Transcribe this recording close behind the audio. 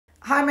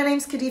Hi, my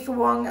name's Khadifa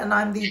Wong, and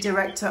I'm the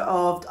director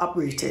of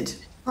Uprooted.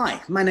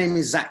 Hi, my name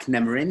is Zack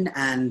Nemorin,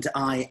 and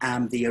I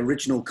am the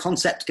original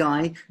concept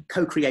guy,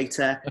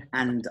 co-creator,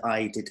 and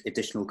I did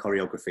additional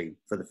choreography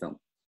for the film.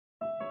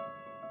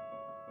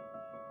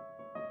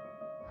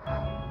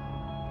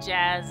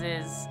 Jazz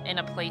is in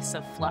a place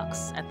of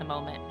flux at the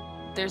moment.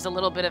 There's a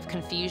little bit of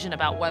confusion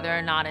about whether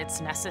or not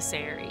it's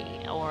necessary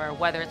or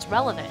whether it's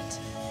relevant.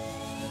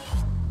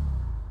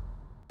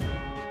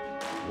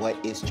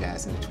 What is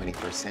jazz in the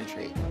 21st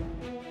century?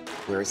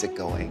 Where is it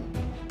going?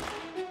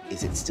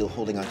 Is it still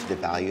holding on to the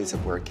values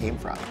of where it came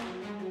from?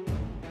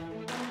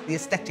 The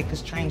aesthetic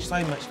has changed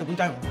so much that we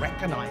don't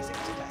recognize it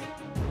today.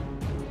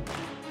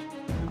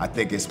 I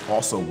think it's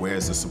also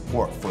where's the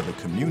support for the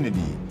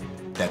community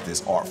that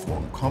this art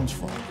form comes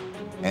from.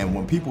 And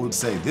when people would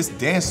say, this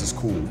dance is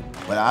cool,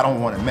 but I don't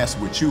want to mess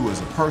with you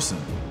as a person,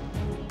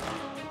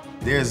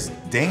 there's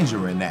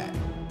danger in that.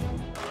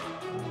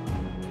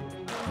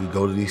 We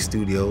go to these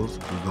studios,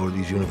 we go to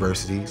these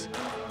universities,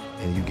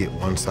 and you get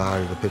one side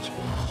of the picture.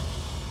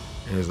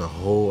 And there's a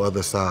whole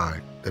other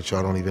side that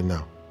y'all don't even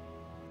know.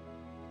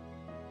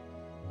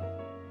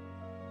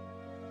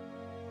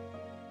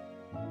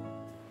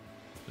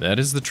 That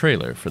is the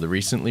trailer for the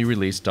recently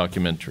released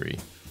documentary,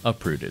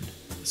 Uprooted,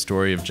 the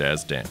story of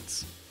jazz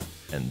dance.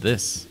 And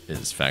this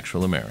is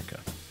Factual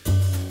America.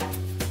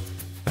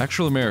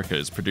 Factual America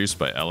is produced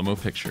by Alamo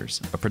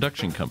Pictures, a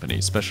production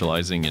company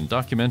specializing in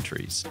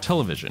documentaries,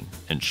 television,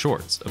 and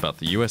shorts about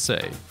the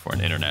USA for an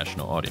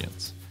international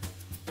audience.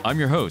 I'm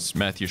your host,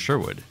 Matthew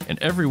Sherwood, and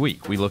every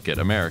week we look at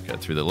America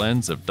through the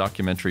lens of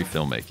documentary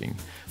filmmaking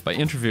by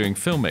interviewing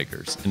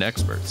filmmakers and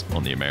experts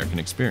on the American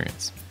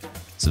experience.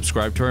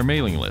 Subscribe to our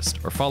mailing list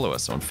or follow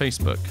us on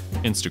Facebook,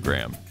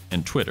 Instagram,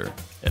 and Twitter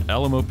at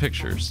Alamo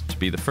Pictures to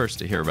be the first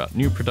to hear about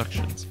new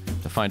productions,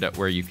 to find out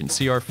where you can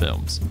see our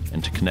films,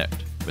 and to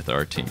connect with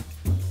our team.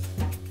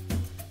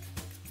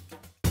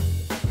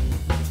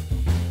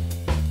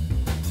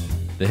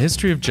 The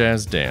history of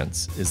jazz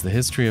dance is the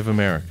history of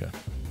America.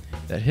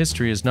 That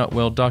history is not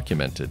well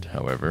documented,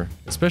 however,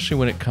 especially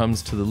when it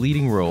comes to the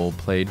leading role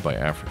played by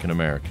African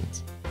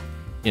Americans.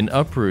 In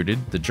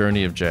Uprooted, The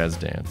Journey of Jazz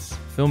Dance,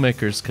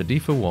 filmmakers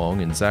Khadifa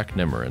Wong and Zack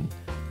Nemorin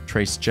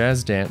trace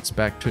jazz dance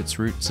back to its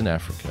roots in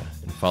Africa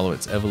and follow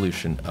its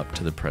evolution up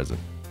to the present.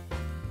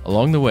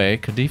 Along the way,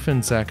 Khadifa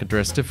and Zack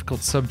address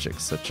difficult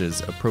subjects such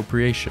as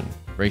appropriation,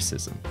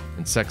 racism,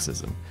 and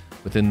sexism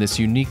within this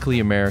uniquely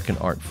American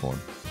art form,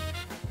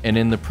 and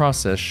in the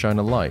process shine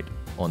a light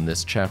on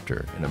this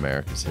chapter in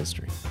America's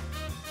history.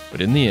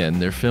 But in the end,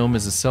 their film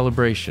is a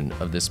celebration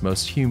of this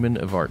most human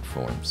of art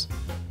forms,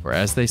 for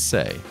as they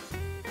say,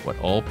 what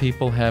all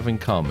people have in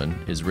common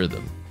is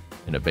rhythm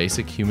and a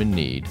basic human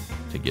need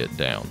to get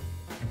down.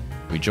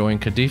 We join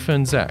Khadifa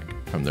and Zack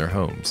from their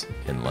homes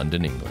in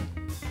London, England.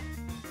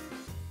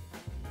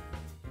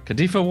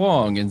 Khadifa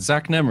Wong and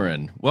Zack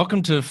Nemorin,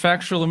 welcome to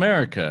Factual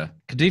America.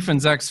 Khadifa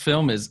and Zack's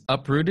film is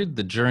Uprooted,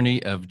 The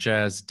Journey of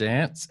Jazz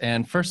Dance.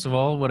 And first of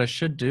all, what I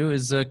should do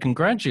is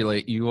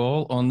congratulate you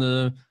all on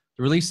the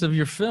release of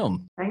your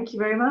film. Thank you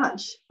very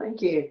much.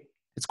 Thank you.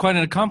 It's quite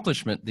an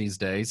accomplishment these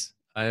days.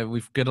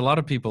 We've got a lot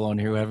of people on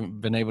here who haven't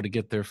been able to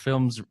get their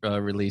films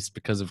released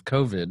because of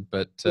COVID,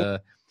 but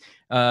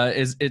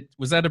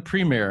was that a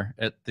premiere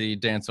at the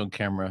Dance on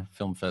Camera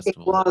Film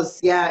Festival? It was,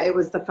 yeah. It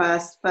was the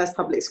first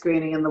public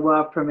screening and the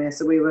world premiere,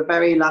 so we were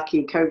very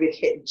lucky. COVID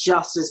hit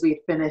just as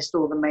we finished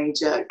all the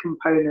major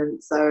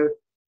components, so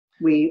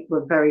we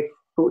were very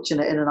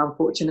fortunate in an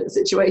unfortunate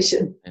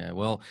situation. Yeah,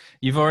 well,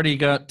 you've already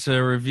got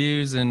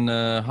reviews, and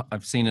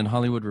I've seen in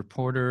Hollywood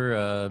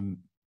Reporter,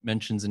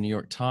 mentions in New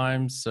York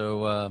Times,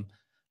 so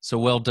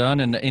well done.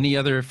 And any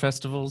other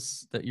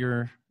festivals that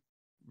you're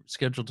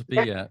scheduled to be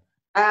at?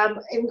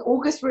 In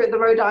August, we're at the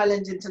Rhode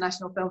Island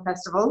International Film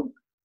Festival.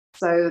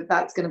 So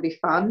that's going to be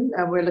fun.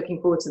 And we're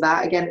looking forward to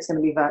that. Again, it's going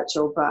to be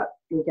virtual, but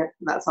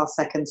that's our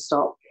second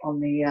stop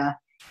on the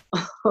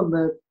on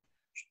the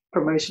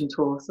promotion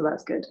tour. So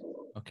that's good.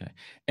 Okay.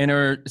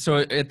 And so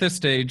at this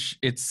stage,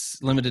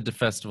 it's limited to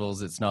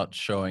festivals. It's not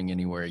showing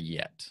anywhere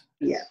yet.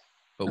 Yeah.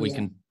 But we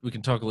can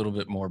talk a little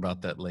bit more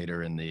about that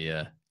later in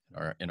the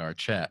in our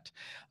chat.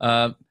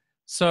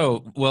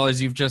 So, well,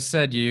 as you've just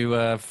said,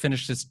 you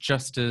finished this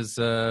just as,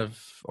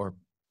 or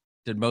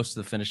did most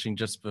of the finishing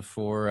just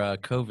before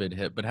COVID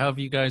hit. But how have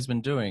you guys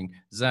been doing?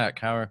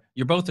 Zack,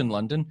 you're both in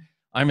London.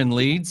 I'm in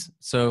Leeds.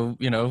 So,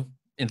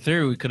 in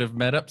theory, we could have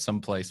met up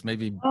someplace,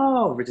 maybe.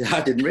 Oh,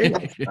 I didn't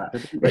realize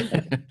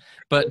that.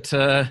 But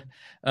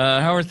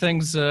how are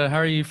things, how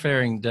are you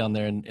faring down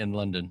there in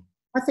London?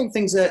 I think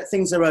things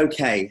are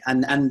okay,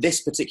 and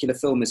this particular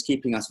film is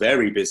keeping us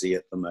very busy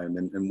at the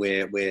moment, and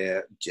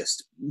we're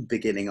just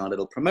beginning our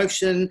little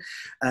promotion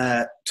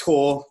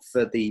tour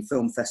for the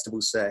film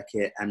festival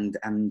circuit, and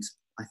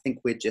I think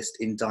we're just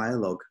in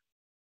dialogue,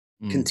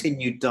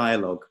 continued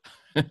dialogue,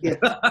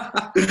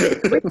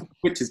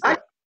 which is great.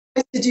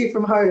 To do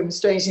from home,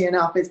 strangely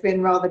enough, it's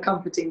been rather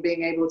comforting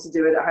being able to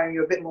do it at home.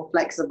 You're a bit more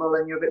flexible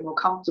and you're a bit more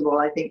comfortable.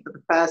 I think for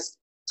the first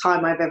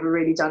time I've ever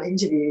really done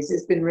interviews,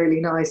 it's been really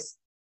nice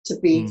to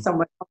be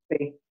somewhere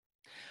comfy.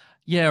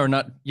 Yeah, or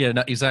not. Yeah,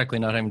 not exactly.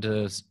 Not having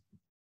to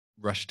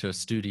rush to a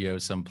studio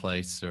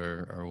someplace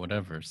or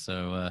whatever.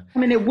 So I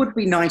mean, it would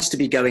be nice to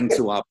be going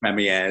to our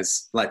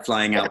premieres, like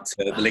flying out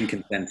to the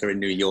Lincoln Center in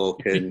New York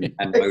and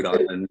Rhode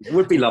Island. It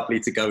would be lovely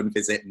to go and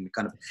visit and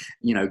kind of,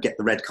 you know, get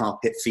the red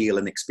carpet feel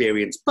and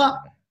experience. But,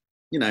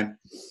 you know,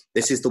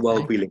 this is the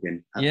world we live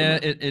in. Yeah,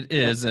 it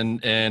is.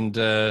 And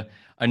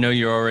I know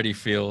you already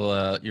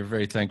feel you're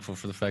very thankful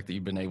for the fact that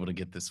you've been able to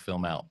get this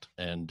film out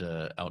and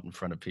out in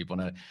front of people.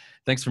 And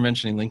thanks for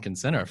mentioning Lincoln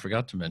Center. I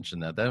forgot to mention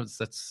that. That's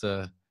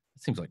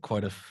it seems like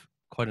quite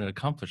an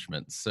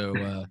accomplishment.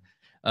 So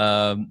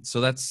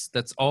so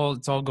that's all.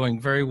 It's all going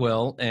very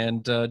well.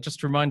 And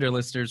just to remind our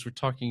listeners, we're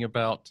talking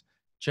about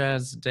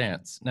jazz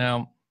dance.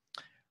 Now,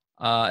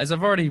 as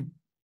I've already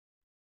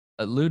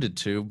alluded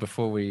to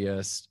before we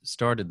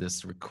started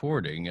this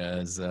recording,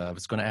 as I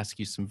was going to ask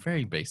you some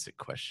very basic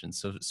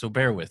questions. So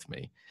bear with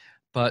me.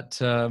 But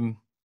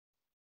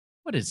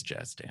what is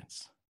jazz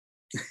dance?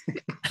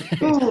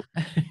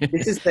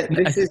 This is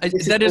always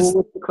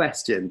the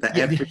question that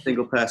every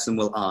single person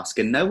will ask,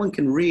 and no one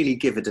can really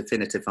give a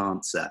definitive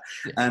answer.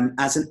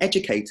 As an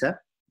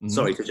educator,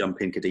 sorry to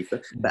jump in,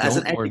 Khadifa, but as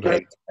an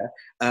educator,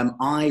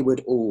 I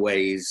would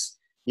always,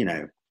 you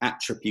know,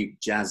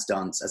 attribute jazz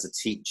dance as a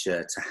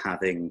teacher to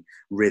having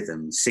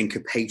rhythm,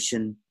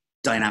 syncopation,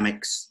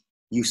 dynamics,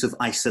 use of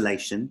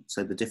isolation,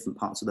 so the different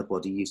parts of the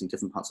body, using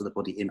different parts of the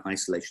body in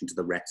isolation to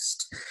the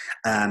rest.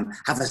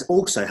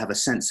 Also have a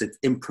sense of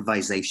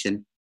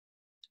improvisation,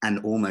 and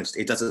almost,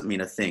 it doesn't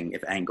mean a thing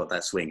if it ain't got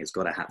that swing. It's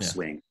got to have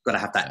swing, got to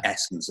have that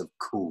essence of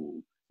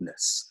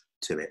coolness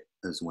to it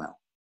as well.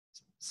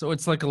 So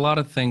it's like a lot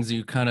of things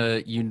you kind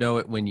of, you know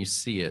it when you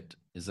see it.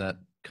 Is that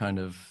kind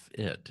of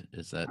it?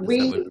 Is that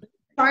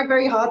tried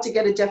very hard to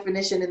get a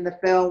definition in the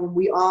film.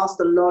 We asked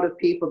a lot of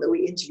people that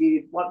we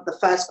interviewed. The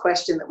first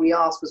question that we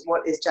asked was,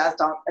 what is jazz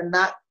dance? And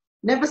that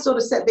never sort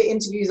of set the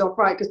interviews off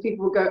right, because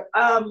people would go,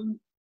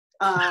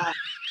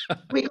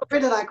 we got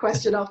rid of that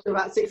question after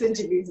about 6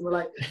 interviews, and we're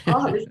like,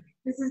 oh,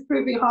 this is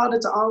proving harder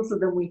to answer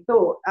than we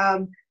thought.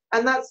 And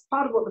that's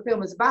part of what the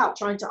film is about,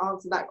 trying to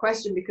answer that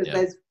question, because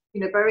there's,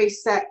 you know, very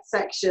set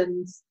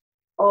sections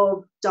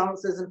of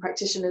dancers and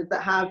practitioners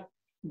that have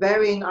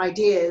varying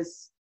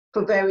ideas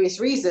for various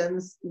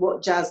reasons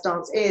what jazz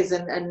dance is,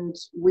 and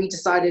we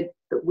decided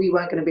that we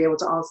weren't going to be able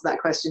to answer that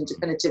question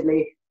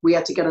definitively. We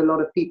had to get a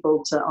lot of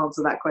people to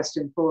answer that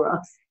question for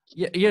us.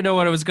 Yeah, you know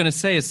what I was going to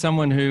say is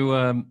someone who,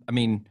 I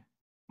mean,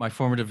 my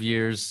formative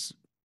years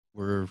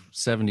were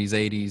 70s,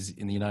 80s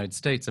in the United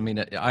States. I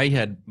mean, I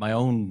had my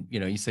own,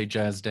 you know, you say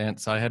jazz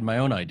dance, I had my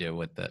own idea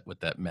what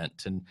that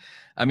meant. And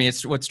I mean,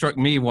 it's what struck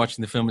me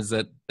watching the film is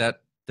that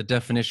the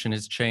definition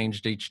has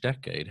changed each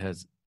decade,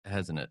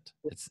 hasn't it?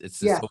 It's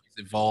this always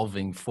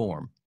evolving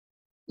form.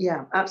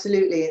 Yeah,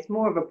 absolutely. It's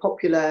more of a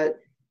popular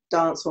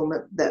dance form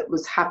that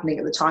was happening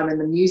at the time, and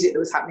the music that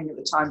was happening at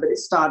the time, but it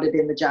started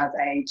in the jazz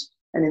age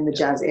and in the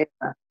jazz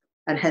era,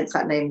 and hence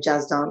that name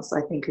jazz dance,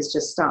 I think, has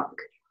just stuck.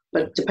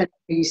 But depending on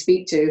who you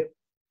speak to,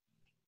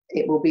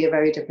 it will be a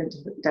very different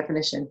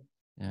definition.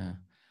 Yeah,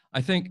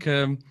 I think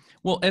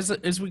well,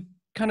 as we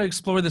kind of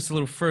explore this a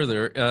little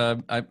further,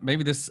 I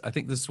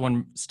think this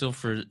one still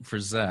for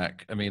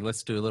Zack. I mean,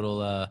 let's do a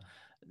little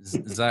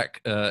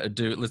Zack,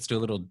 let's do a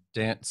little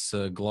dance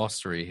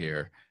glossary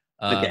here,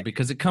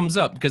 because it comes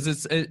up,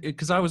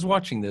 because I was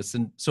watching this,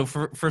 and so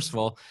first of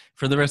all,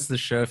 for the rest of the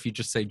show, if you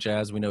just say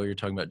jazz, we know you're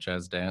talking about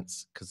jazz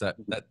dance, because that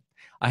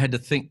I had to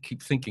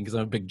keep thinking, because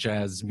I'm a big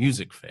jazz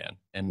music fan,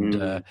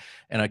 and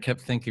I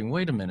kept thinking,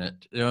 wait a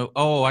minute, you know,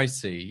 oh, I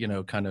see, you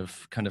know, kind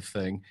of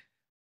thing.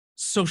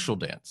 Social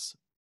dance.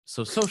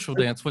 So social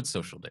dance. What's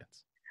social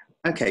dance?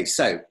 Okay,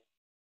 so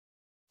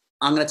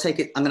I'm going to take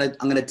it. I'm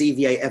going to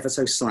deviate ever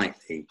so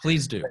slightly.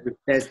 Please do.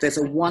 There's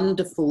a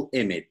wonderful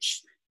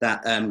image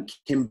that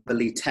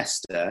Kimberly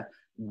Tester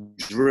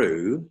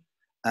drew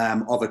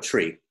of a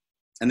tree,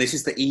 and this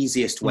is the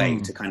easiest way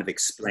to kind of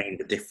explain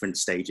the different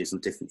stages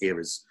and different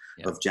eras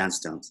of jazz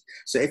dance.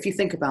 So if you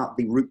think about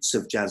the roots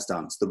of jazz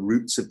dance, the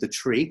roots of the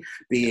tree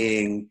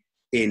being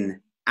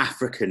in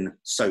African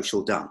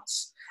social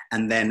dance,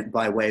 and then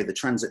by way of the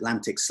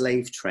transatlantic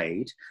slave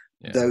trade,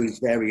 those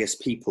various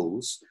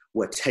peoples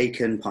were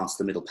taken past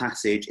the Middle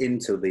Passage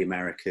into the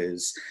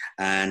Americas,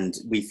 and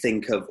we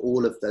think of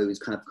all of those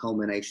kind of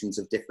culminations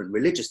of different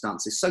religious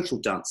dances, social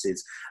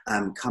dances,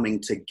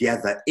 coming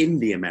together in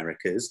the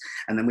Americas,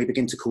 and then we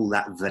begin to call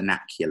that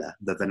vernacular,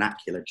 the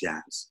vernacular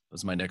jazz.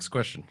 That's my next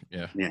question.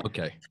 Yeah.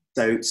 Okay.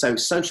 So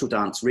social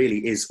dance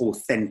really is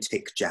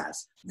authentic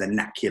jazz,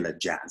 vernacular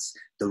jazz,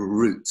 the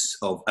roots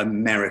of the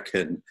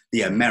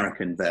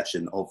American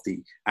version of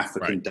the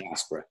African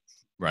diaspora.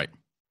 Right.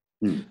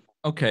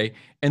 Okay,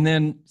 and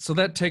then so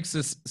that takes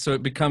us. So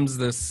it becomes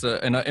this,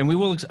 and we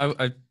will.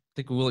 I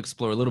think we will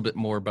explore a little bit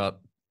more about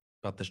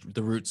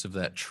the roots of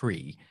that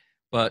tree.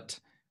 But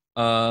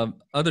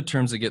other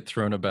terms that get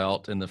thrown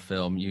about in the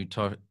film, we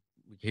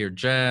hear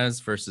jazz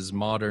versus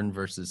modern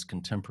versus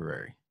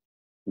contemporary.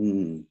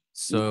 Mm.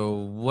 So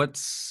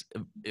what's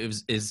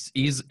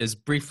is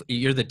brief?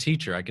 You're the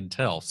teacher, I can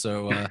tell.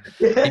 So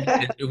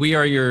we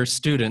are your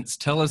students.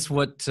 Tell us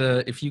what,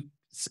 if you,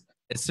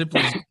 as simple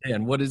as you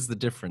can, what is the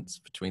difference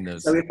between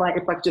those? So if I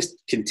just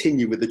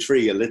continue with the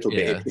tree a little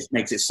bit, Yeah. it just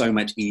makes it so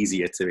much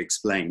easier to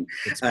explain.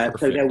 It's So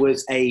perfect. there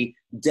was a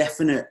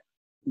definite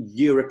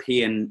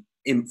European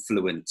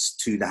influence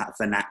to that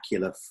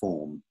vernacular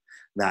form.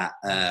 That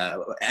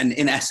and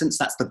in essence,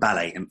 that's the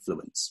ballet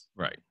influence.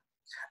 Right.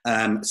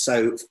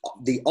 So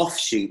the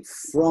offshoot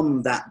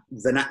from that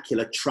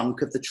vernacular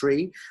trunk of the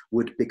tree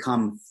would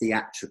become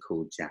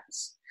theatrical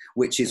jazz,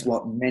 which is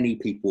what many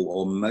people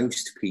or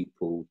most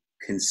people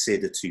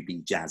consider to be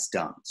jazz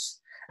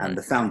dance. And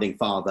the founding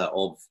father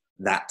of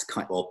that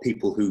kind, or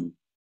people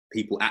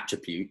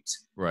attribute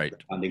Right.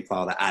 the founding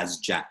father as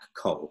Jack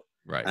Cole.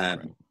 Right. Um,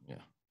 Right.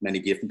 Yeah. Many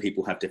different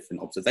people have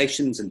different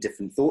observations and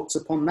different thoughts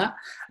upon that,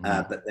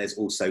 but there's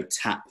also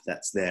tap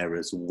that's there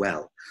as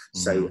well.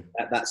 So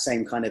at that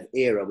same kind of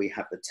era, we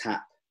have the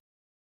tap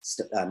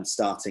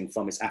starting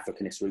from its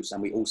Africanist roots,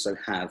 and we also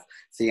have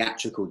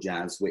theatrical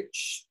jazz,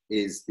 which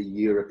is the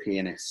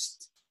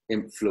Europeanist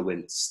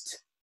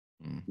influenced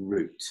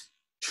root,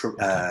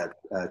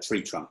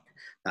 tree trunk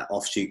that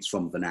offshoots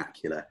from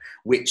vernacular,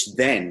 which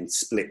then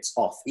splits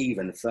off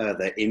even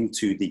further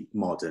into the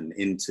modern,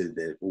 into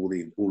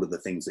all of the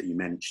things that you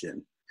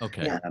mentioned.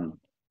 Okay.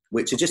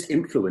 Which are just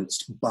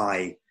influenced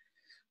by,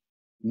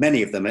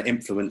 many of them are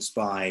influenced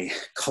by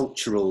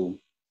cultural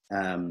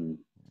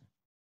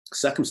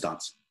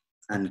circumstance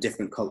and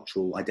different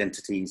cultural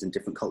identities and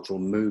different cultural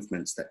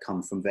movements that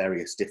come from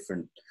various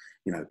different,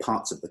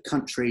 parts of the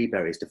country,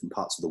 various different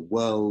parts of the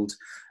world.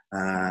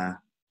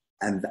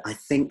 And I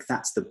think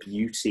that's the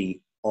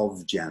beauty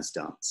of jazz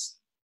dance,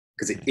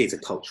 because it is a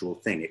cultural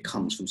thing. It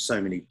comes from so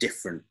many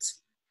different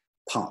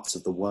parts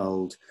of the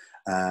world,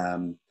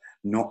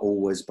 not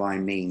always by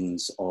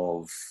means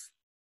of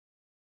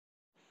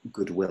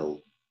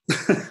goodwill.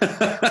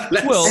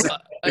 Well,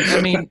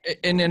 I mean,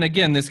 and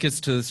again, this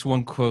gets to this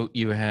one quote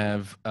you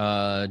have,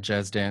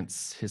 jazz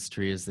dance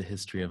history is the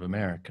history of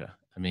America.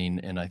 I mean,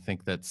 and I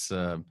think that's,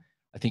 I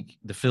think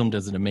the film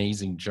does an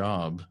amazing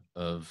job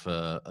of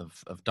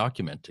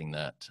documenting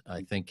that.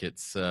 I think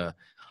it's,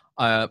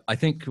 I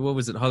think, what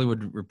was it?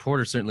 Hollywood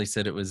Reporter certainly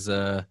said it was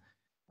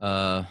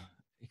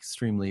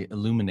extremely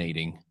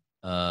illuminating,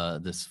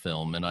 this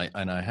film, and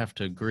I have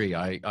to agree.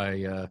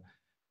 I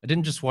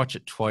didn't just watch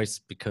it twice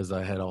because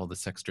I had all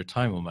this extra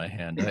time on my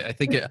hand. I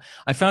think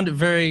I found it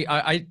very.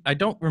 I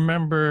don't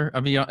remember.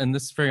 I mean, and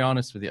this is very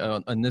honest with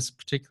you. In this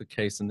particular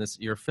case, in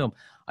your film,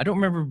 I don't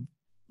remember.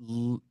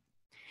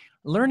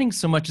 Learning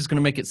so much is going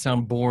to make it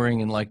sound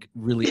boring and like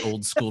really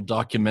old school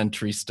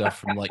documentary stuff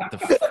from like the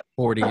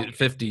 40s,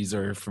 50s,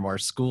 or from our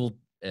school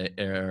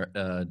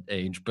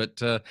age.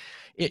 But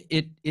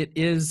it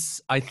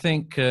is, I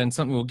think, and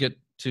something we'll get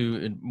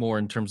to more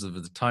in terms of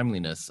the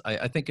timeliness.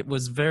 I think it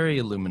was very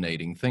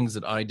illuminating, things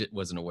that I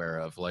wasn't aware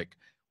of, like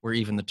where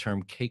even the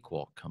term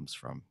cakewalk comes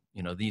from.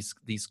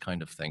 These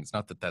kind of things.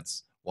 Not that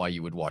that's why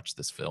you would watch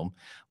this film.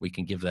 We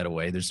can give that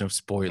away. There's no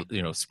spoiler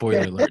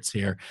alerts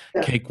here.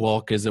 Yeah.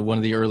 Cakewalk is one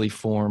of the early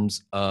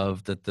forms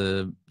of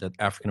that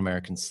African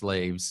American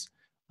slaves,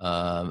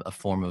 a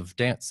form of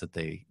dance that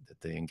they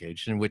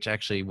engaged in, which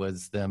actually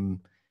was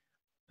them,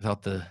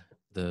 without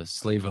the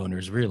slave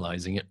owners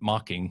realizing it,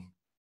 mocking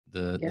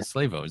the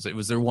slave owners. It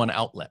was their one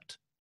outlet.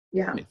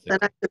 Yeah, an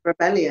act of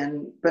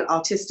rebellion, but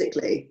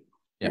artistically.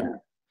 Yeah.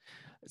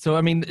 So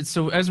I mean,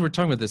 so as we're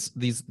talking about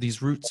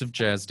these roots of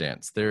jazz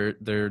dance, they're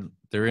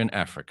in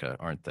Africa,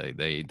 aren't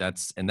they?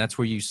 That's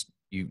where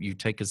you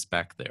take us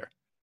back there,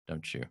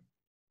 don't you?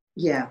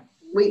 Yeah,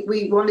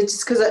 we wanted to,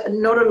 because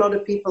not a lot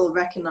of people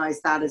recognize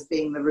that as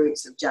being the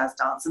roots of jazz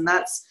dance, and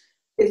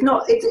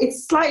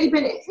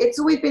it's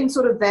always been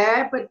sort of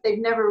there, but they've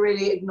never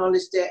really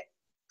acknowledged it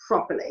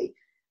properly.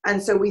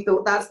 And so we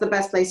thought that's the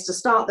best place to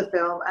start the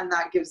film, and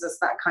that gives us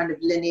that kind of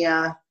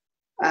linear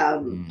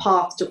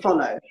path to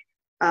follow.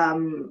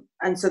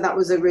 And so that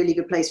was a really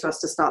good place for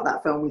us to start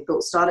that film. We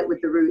thought start it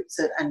with the roots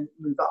and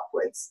move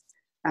upwards.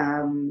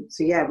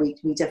 So yeah, we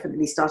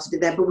definitely started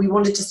it there, but we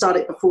wanted to start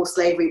it before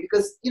slavery,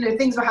 because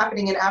things were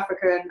happening in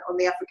Africa and on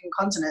the African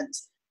continent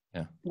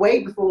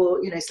way before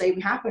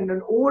slavery happened,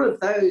 and all of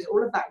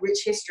that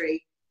rich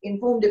history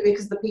informed it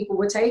because the people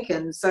were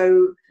taken.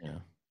 So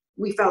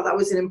we felt that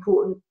was an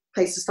important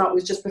place to start,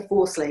 was just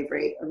before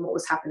slavery and what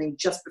was happening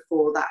just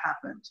before that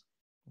happened.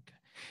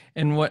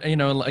 And what,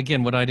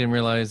 again, what I didn't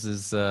realize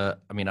is, I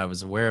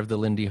was aware of the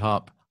Lindy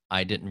Hop.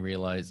 I didn't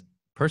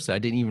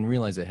even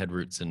realize it had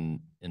roots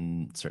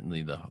in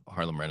certainly the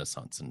Harlem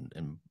Renaissance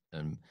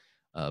and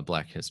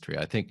Black history.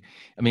 I think,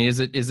 is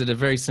it a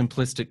very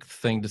simplistic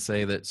thing to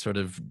say that sort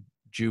of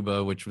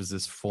Juba, which was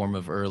this form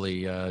of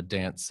early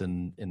dance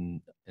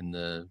in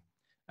the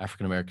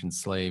African-American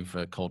slave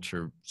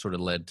culture, sort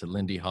of led to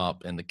Lindy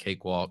Hop and the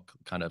cakewalk,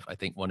 kind of, I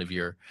think one of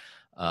your,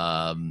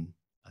 I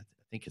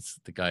think it's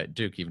the guy at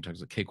Duke even talks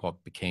about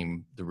cakewalk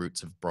became the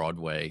roots of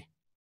Broadway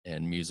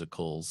and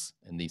musicals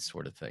and these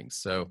sort of things.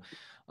 So,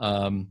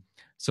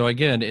 so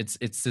again, it's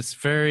this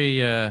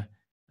very, I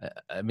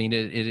mean,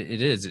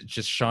 it is. It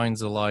just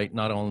shines a light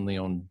not only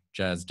on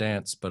jazz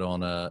dance, but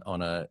on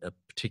a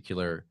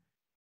particular,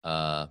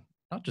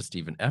 not just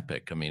even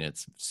epic. I mean,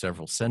 it's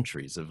several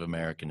centuries of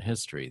American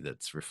history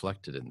that's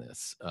reflected in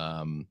this.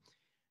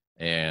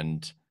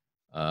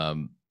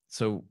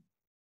 So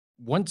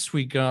once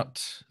we get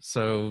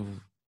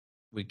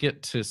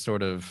to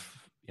sort of,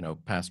 you know,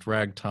 past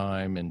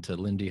ragtime into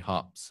Lindy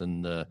Hop's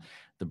and the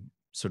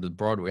sort of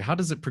Broadway, how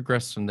does it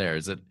progress from there?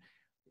 Is it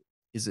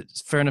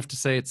fair enough to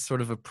say it's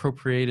sort of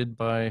appropriated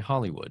by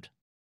Hollywood?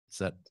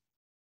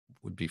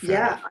 Would be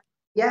fair enough?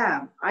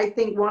 Yeah. I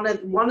think one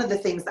of the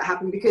things that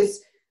happened,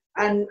 because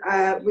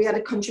we had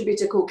a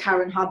contributor called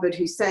Karen Hubbard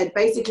who said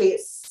basically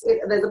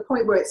there's a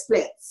point where it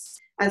splits,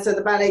 and so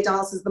the ballet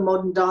dancers, the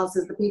modern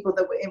dancers, the people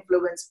that were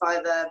influenced by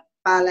the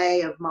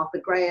ballet of Martha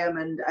Graham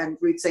and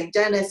Ruth St.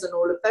 Dennis and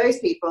all of those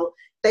people,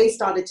 they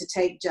started to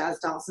take jazz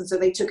dance, and so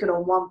they took it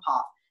on one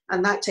path,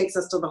 and that takes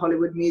us to the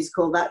Hollywood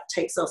musical, that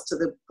takes us to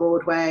the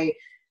Broadway.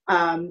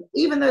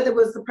 Even though there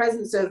was the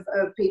presence of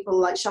people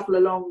like Shuffle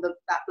Along,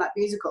 that black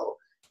musical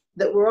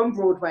that were on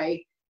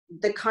Broadway,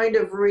 the kind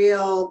of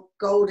real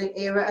golden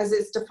era as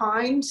it's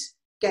defined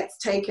gets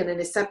taken and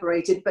is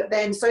separated. But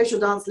then social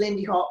dance,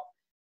 Lindy Hop,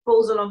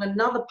 falls along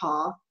another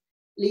path,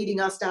 leading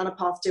us down a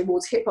path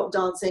towards hip hop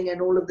dancing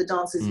and all of the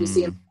dances we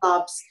see in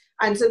clubs.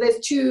 And so there's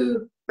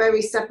two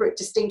very separate,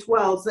 distinct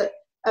worlds that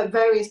at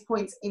various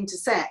points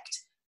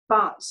intersect.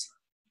 But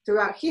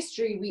throughout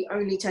history, we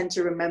only tend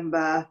to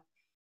remember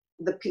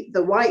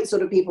the white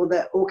sort of people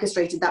that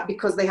orchestrated that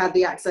because they had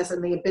the access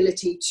and the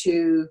ability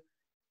to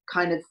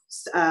kind of,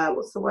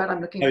 what's the word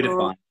I'm looking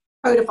for?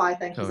 Codify,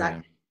 thank you,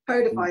 Zach.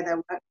 Codify their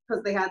work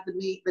because they had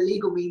the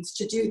legal means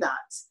to do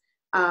that.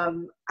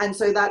 And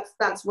so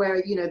that's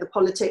where, you know, the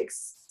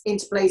politics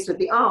interplays with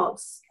the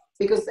arts,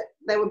 because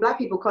there were black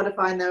people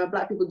codifying, there were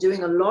black people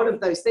doing a lot of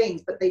those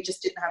things, but they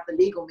just didn't have the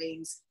legal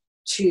means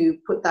to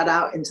put that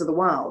out into the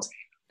world.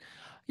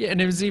 Yeah,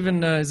 and it was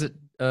even,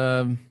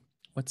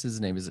 what's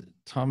his name? Is it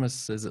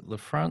Thomas? Is it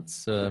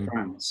LaFrance?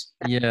 LaFrance.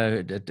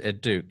 Yeah,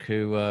 at Duke,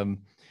 who,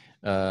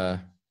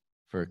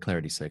 for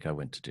clarity's sake, I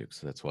went to Duke,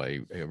 so that's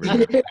why.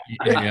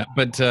 Yeah.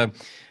 But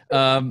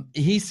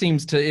he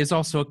seems to is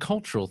also a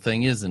cultural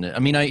thing, isn't it? I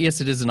mean,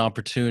 yes, it is an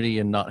opportunity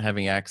in not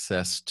having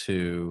access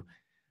to,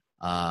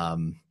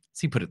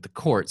 he put it, the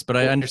courts. But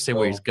I understand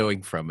where he's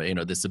going from. You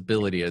know, this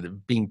ability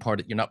of being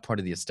you're not part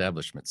of the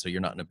establishment, so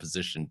you're not in a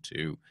position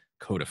to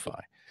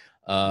codify.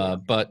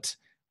 But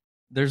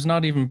it's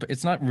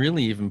not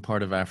really even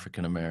part of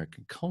African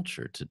American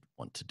culture to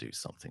want to do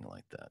something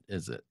like that,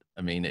 is it?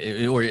 I mean,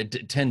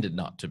 it tended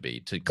not to be,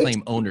 to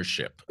claim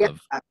ownership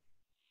of.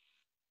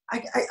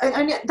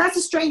 And that's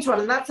a strange one,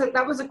 and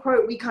that was a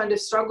quote we kind of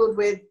struggled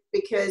with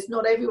because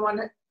not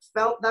everyone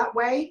felt that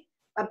way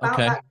about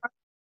that,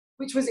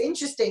 which was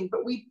interesting.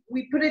 But we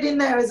put it in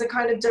there as a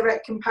kind of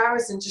direct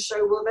comparison to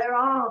show, well, there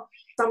are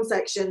some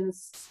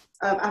sections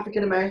of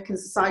African American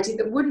society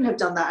that wouldn't have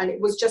done that, and it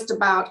was just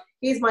about,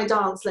 here's my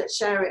dance, let's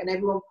share it, and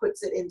everyone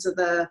puts it into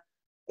the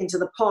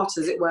pot,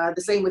 as it were.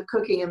 The same with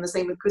cooking and the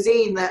same with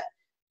cuisine, that,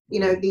 you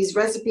know, these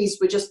recipes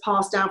were just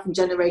passed down from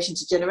generation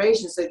to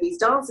generation. So these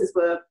dances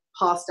were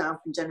passed down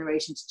from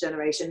generation to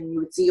generation, and you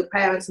would see your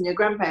parents and your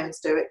grandparents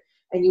do it,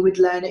 and you would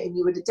learn it and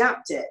you would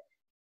adapt it.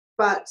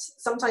 But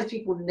sometimes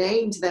people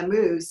named their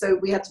moves, so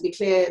we had to be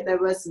clear. There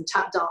were some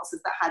tap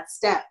dancers that had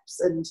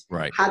steps and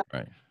had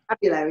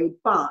vocabulary,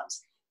 but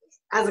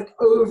as an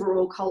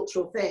overall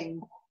cultural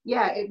thing,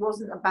 it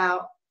wasn't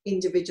about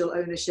individual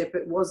ownership.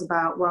 It was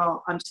about,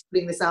 well, I'm just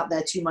putting this out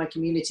there to my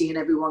community and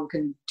everyone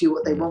can do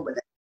what they want with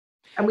it.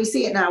 And we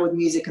see it now with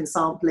music and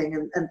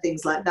sampling and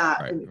things like that.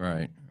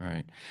 Right.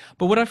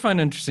 But what I find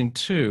interesting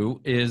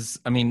too is,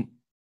 I mean,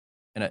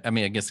 I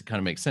guess it kind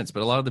of makes sense,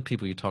 but a lot of the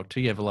people you talk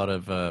to, you have a lot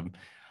of,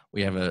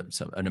 we have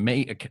an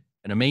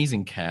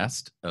amazing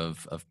cast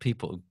of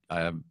people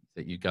that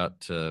you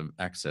got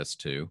access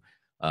to.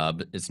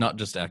 But it's not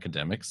just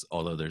academics,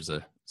 although there's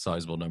a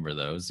sizable number of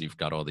those. You've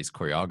got all these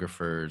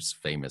choreographers,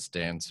 famous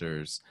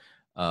dancers,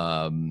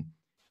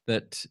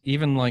 that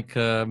even like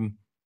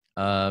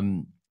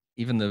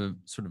even the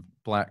sort of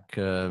black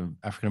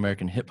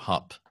African-American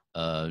hip-hop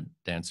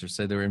dancers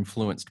say they're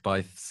influenced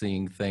by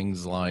seeing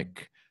things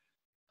like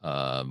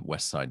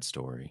West Side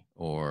Story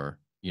or,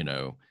 you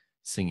know,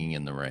 Singing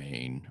in the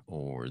Rain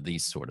or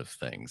these sort of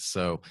things.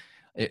 So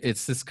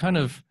it's this kind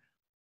of,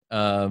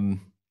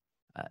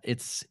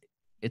 it's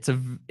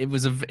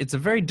a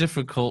very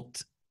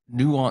difficult,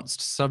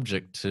 nuanced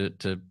subject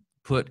to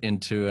put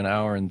into an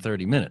hour and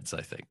 30 minutes,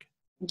 I think.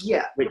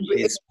 Yeah,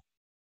 it's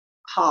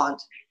hard.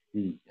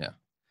 Yeah.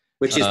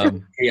 Which is the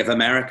beauty of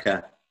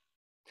America.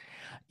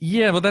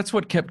 Yeah, well, that's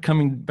what kept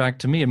coming back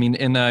to me. I mean,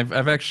 and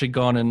I've actually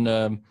gone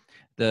and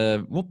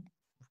we'll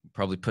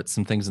probably put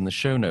some things in the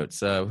show notes.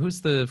 Who's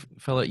the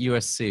fellow at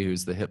USC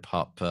who's the hip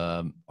hop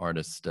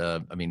artist?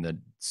 The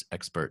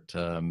expert.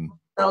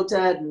 Earl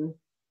Durden.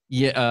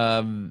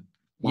 Yeah.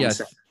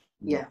 Yes.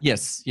 Yeah.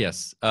 Yes,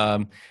 yes.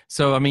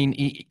 So I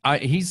mean,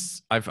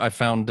 I've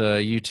found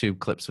YouTube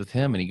clips with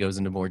him, and he goes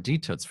into more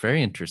detail. It's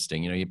very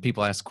interesting. You know,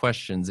 people ask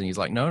questions, and he's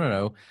like, no, no,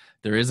 no.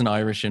 There is an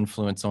Irish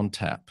influence on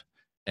tap,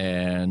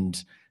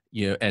 and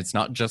it's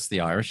not just the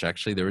Irish.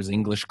 Actually, there was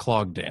English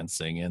clog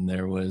dancing, and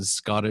there was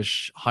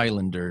Scottish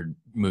Highlander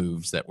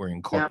moves that were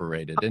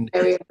incorporated, and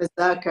area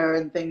berserker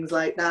and things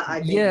like that.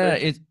 I think. Yeah,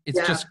 it's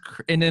just,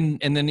 and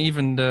then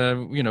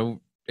even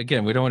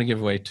again, we don't want to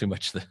give away too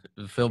much of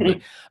the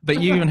film,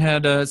 but you even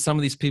had some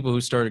of these people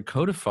who started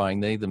codifying.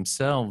 They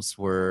themselves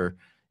were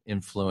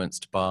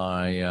influenced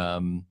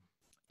by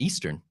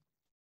Eastern.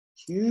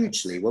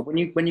 Hugely. Well,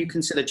 when you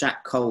consider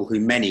Jack Cole, who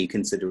many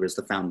consider as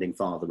the founding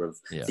father of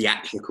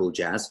theatrical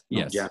jazz,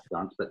 not jazz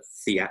dance, but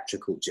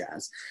theatrical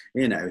jazz,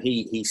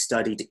 he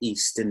studied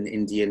Eastern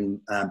Indian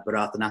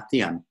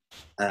Bharatanatyam,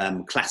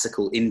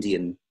 classical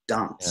Indian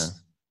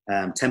dance,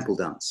 temple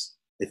dance,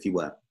 if you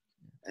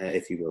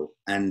will,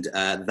 and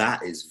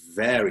that is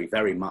very,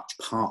 very much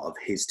part of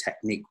his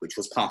technique, which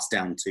was passed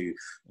down to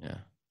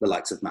the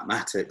likes of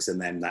mathematics,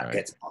 and then that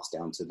gets passed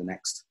down to the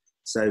next.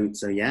 So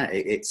yeah,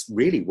 it's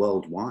really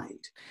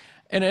worldwide.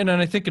 And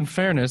I think, in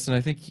fairness, and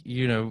I think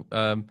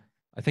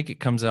I think it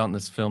comes out in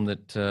this film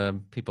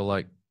that people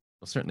like,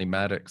 well, certainly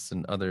Maddox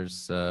and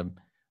others. I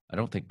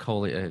don't think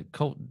Cole. They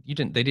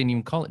didn't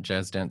even call it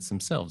jazz dance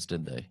themselves,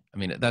 did they? I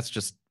mean, that's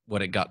just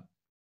what it got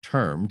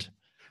termed,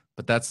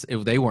 but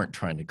they weren't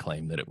trying to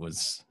claim that it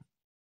was,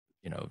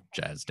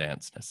 jazz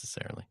dance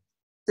necessarily.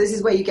 This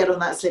is where you get on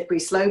that slippery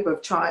slope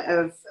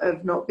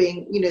of not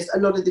being, a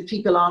lot of the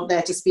people aren't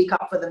there to speak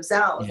up for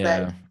themselves.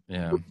 They're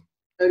no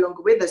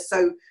longer with us.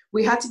 So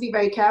we had to be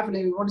very careful,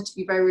 and we wanted to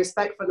be very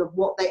respectful of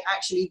what they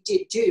actually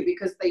did do,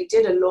 because they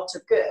did a lot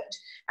of good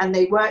and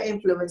they were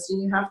influenced.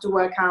 And you have to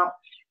work out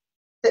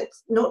that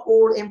not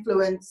all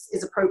influence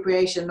is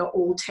appropriation, not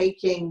all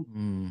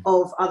taking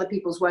of other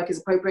people's work is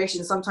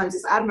appropriation. Sometimes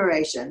it's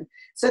admiration.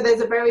 So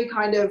there's a very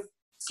kind of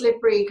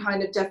slippery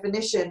kind of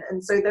definition.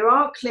 And so there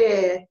are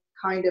clear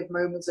kind of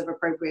moments of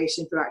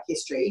appropriation throughout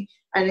history,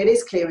 and it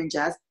is clear in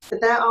jazz,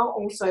 but there are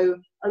also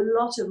a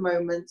lot of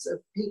moments of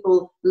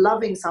people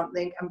loving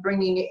something and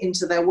bringing it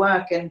into their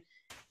work. And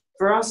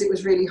for us, it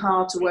was really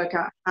hard to work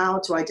out how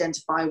to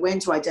identify, when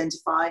to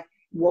identify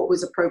what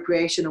was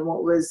appropriation and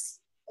what was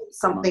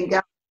something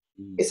else.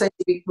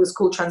 Essentially was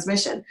called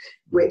transmission,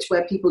 where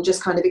people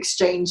just kind of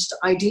exchanged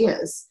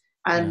ideas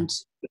and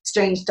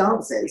exchanged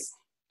dances.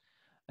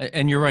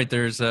 And you're right, we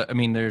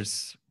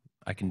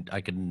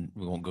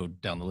won't go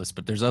down the list,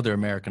 but there's other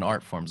American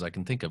art forms I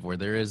can think of where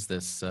there is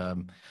this,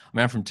 I'm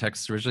from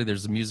Texas originally,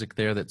 there's music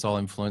there that's all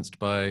influenced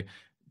by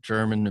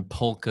German and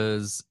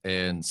polkas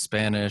and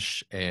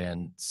Spanish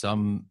and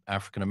some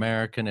African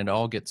American, and it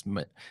all gets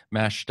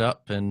mashed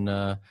up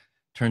and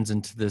turns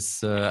into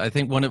this, I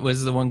think it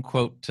was the one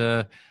quote,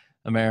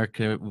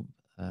 American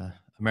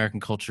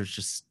culture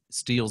just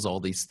steals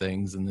all these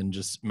things and then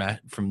just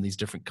from these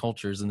different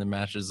cultures and then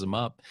mashes them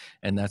up,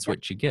 and that's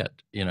what you get,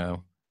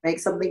 Make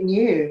something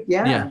new.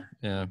 Yeah,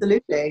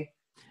 absolutely.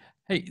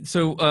 Hey,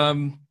 so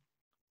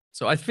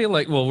I feel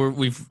like,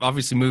 we've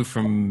obviously moved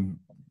from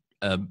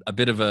a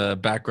bit of a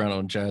background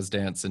on jazz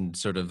dance and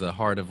sort of the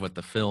heart of what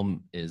the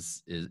film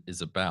is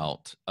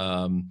about.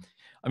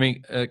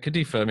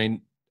 Khadifa,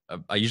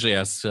 I usually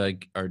ask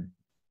our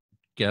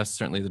guests,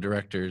 certainly the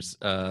directors,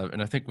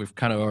 and I think we've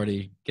kind of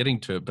already getting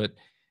to it, but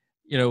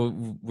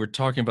we're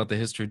talking about the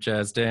history of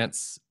jazz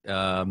dance.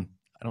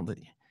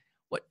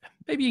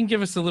 Maybe you can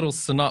give us a little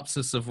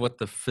synopsis of what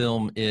the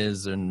film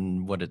is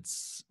and what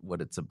it's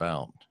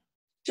about.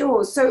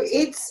 Sure. So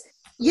it's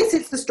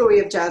the story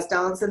of jazz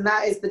dance, and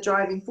that is the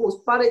driving force,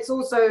 but it's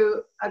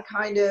also a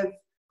kind of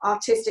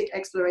artistic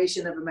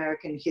exploration of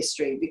American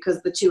history,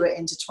 because the two are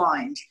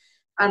intertwined.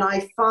 And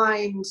I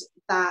find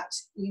that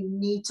you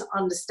need to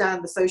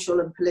understand the social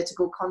and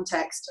political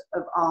context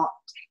of art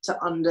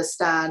to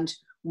understand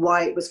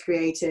why it was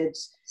created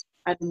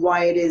and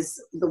why it is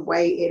the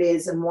way it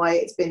is and why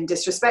it's been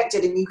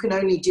disrespected. And you can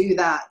only do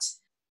that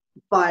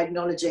by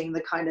acknowledging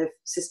the kind of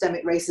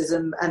systemic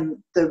racism and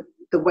the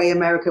way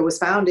America was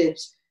founded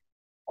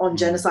on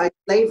genocide,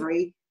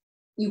 slavery.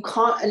 You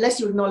can't, unless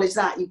you acknowledge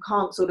that, you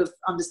can't sort of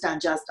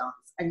understand jazz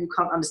dance, and you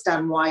can't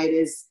understand why it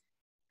is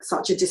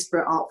such a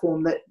disparate art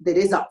form that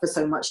is up for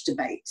so much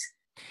debate.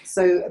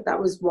 So that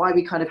was why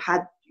we kind of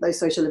had those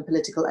social and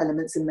political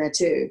elements in there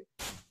too.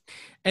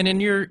 And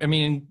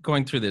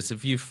going through this,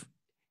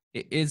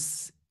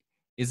 is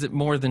it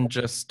more than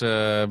just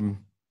a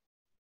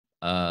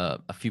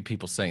few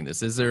people saying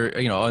this? Is there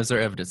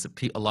evidence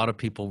that a lot of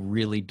people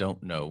really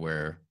don't know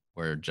where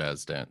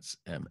jazz dance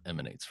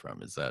emanates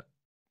from? Is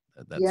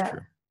that's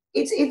true?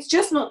 It's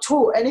just not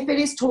taught, and if it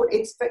is taught,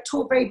 it's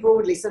taught very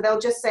broadly. So they'll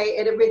just say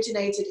it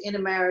originated in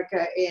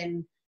America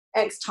in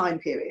X time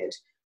period,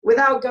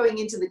 without going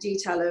into the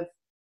detail of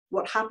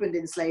what happened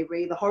in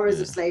slavery, the horrors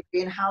of slavery,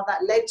 and how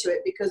that led to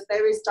it, because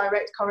there is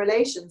direct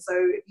correlation. So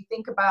if you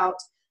think about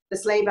the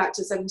Slave Act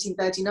of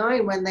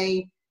 1739, when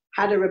they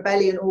had a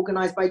rebellion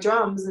organized by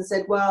drums and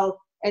said, well,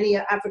 any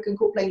African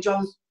caught playing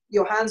drums,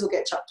 your hands will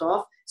get chopped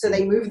off. So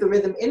they move the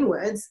rhythm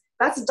inwards.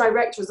 That's a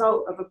direct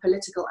result of a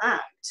political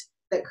act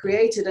that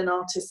created an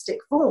artistic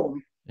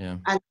form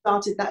and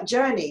started that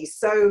journey.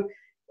 So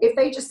if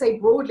they just say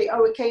broadly,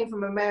 oh, it came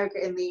from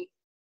America in the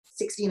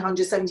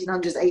 1600s,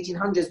 1700s,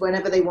 1800s,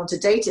 whenever they want to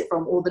date it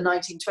from, or the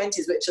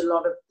 1920s, which a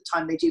lot of the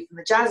time they do from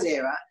the jazz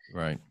era,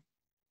 right,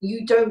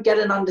 you don't get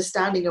an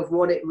understanding of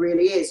what it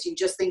really is. You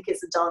just think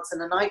it's a dance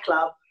in a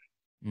nightclub,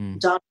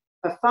 done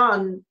for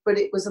fun, but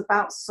it was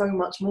about so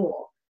much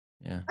more.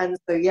 Yeah. And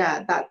so,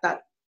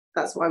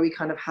 that's why we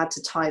kind of had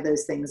to tie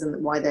those things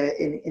and why they're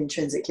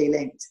intrinsically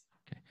linked.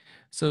 Okay.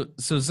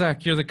 So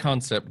Zack, you're the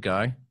concept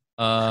guy.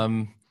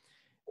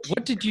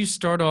 What did you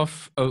start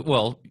off? Oh,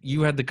 well,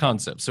 you had the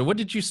concept. So what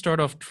did you start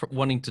off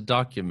wanting to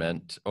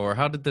document, or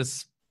how did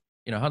this,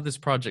 how did this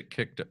project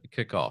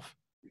kick off?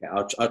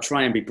 Yeah, I'll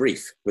try and be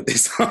brief with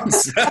this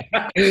answer.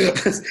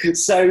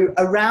 So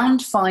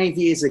around 5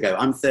 years ago,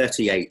 I'm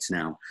 38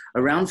 now.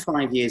 Around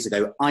 5 years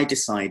ago, I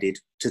decided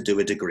to do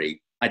a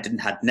degree.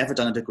 Had never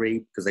done a degree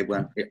because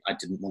I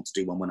didn't want to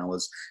do one when I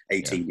was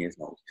 18 years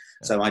old.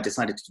 So I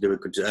decided to do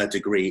a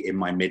degree in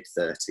my mid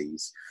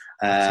 30s.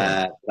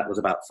 That was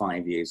about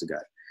 5 years ago.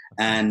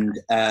 And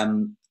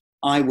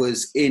I've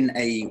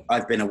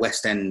been a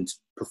West End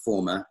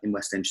performer in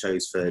West End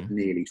shows for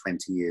nearly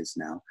 20 years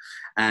now.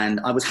 And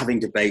I was having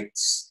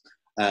debates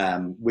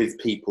with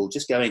people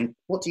just going,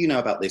 what do you know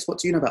about this? What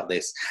do you know about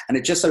this? And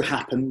it just so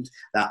happened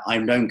that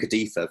I've known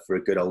Khadifa for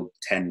a good old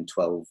 10,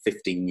 12,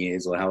 15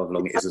 years or however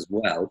long it is as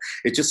well.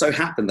 It just so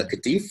happened that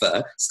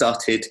Khadifa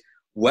started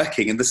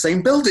working in the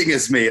same building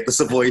as me at the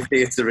Savoy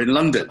Theatre in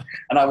London.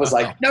 And I was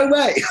like, no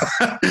way.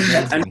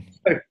 And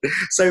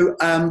so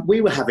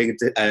we were having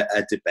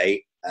a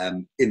debate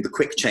in the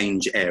quick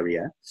change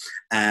area.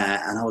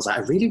 And I was like,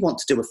 I really want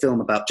to do a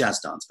film about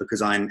jazz dance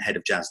because I'm head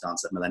of jazz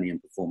dance at Millennium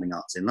Performing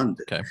Arts in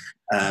London. Okay.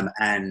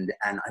 And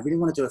I really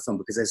want to do a film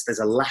because there's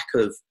a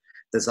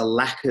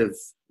lack of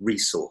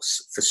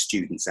resource for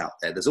students out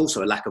there. There's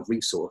also a lack of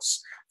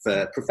resource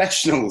for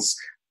professionals.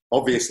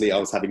 Obviously, I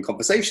was having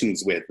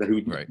conversations with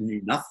who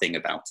knew nothing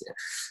about it.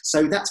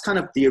 So that's kind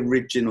of the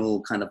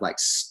original kind of like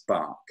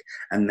spark.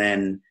 And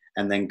then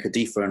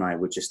Khadifa and I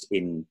were just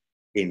in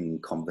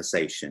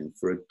conversation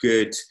for a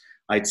good,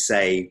 I'd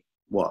say,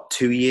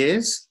 2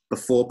 years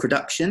before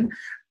production,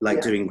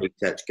 doing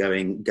research,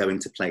 going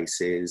to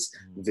places,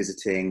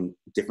 visiting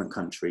different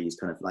countries,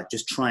 kind of like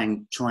just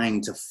trying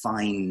to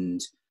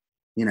find,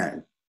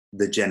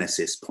 the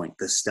genesis point,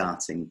 the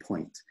starting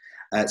point.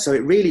 So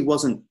it really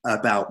wasn't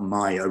about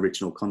my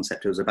original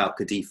concept. It was about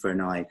Khadifa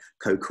and I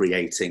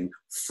co-creating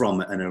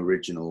from an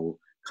original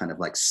kind of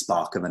like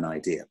spark of an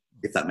idea,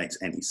 if that makes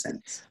any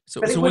sense.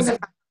 But it wasn't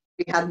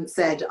we hadn't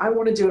said, I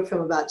want to do a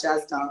film about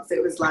jazz dance.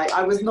 It was like,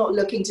 I was not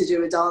looking to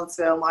do a dance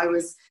film. I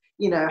was,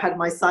 had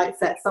my sights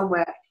set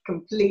somewhere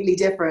completely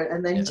different.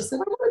 And then he just said,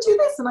 I want to do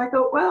this. And I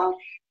thought, well,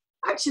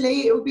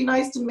 actually, it would be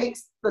nice to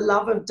mix the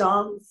love of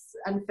dance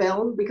and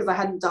film because I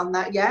hadn't done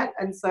that yet.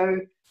 And so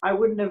I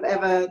wouldn't have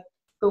ever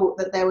thought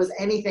that there was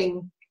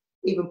anything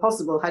even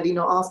possible had he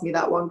not asked me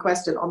that one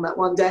question on that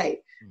one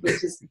day,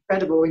 which is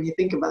incredible when you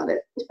think about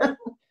it.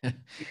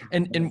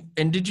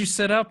 And did you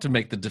set out to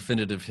make the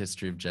definitive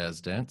history of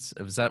jazz dance?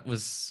 What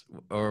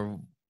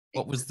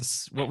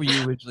were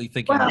you originally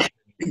thinking? Well,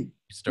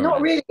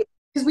 not really,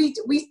 because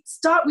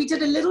we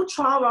did a little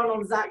trial run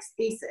on Zack's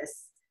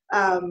thesis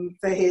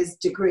for his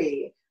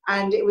degree,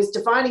 and it was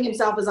defining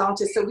himself as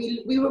artist. So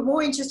we were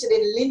more interested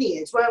in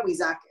lineage, weren't we,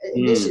 Zack?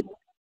 Initially,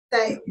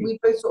 that we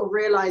both sort of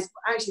realized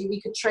actually we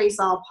could trace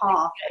our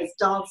path as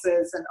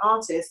dancers and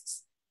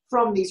artists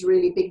from these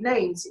really big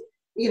names.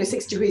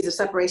 6 Degrees of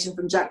Separation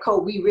from Jack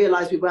Cole, we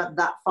realized we weren't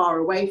that far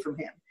away from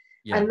him.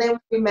 Yeah. And then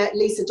we met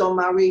Lisa Don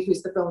Marie,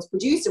 who's the film's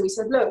producer. We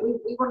said, look,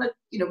 we want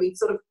to, we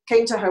sort of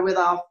came to her with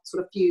our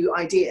sort of few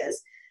ideas.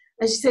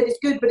 And she said, it's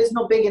good, but it's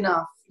not big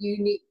enough.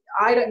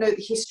 I don't know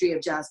the history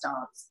of jazz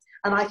dance.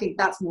 And I think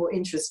that's more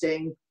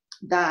interesting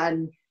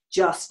than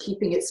just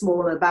keeping it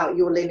small about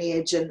your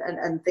lineage and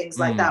things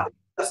like that,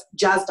 just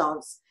jazz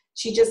dance.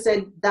 She just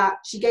said that,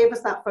 she gave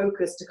us that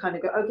focus to kind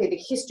of go, okay,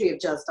 the history of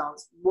jazz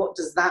dance, what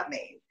does that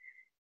mean?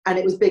 And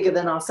it was bigger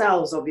than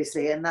ourselves,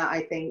 obviously. And that,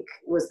 I think,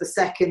 was the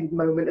second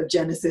moment of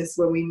genesis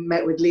when we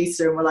met with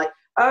Lisa and we're like,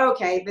 oh,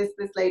 okay, this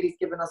lady's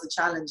given us a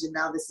challenge and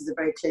now this is a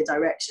very clear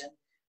direction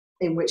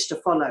in which to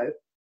follow.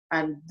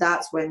 And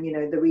that's when,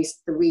 the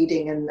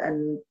reading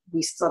and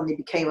we suddenly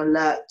became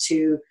alert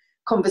to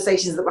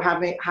conversations that were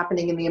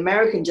happening in the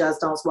American jazz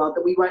dance world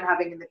that we weren't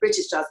having in the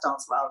British jazz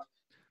dance world.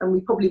 And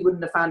we probably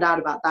wouldn't have found out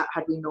about that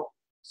had we not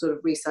sort of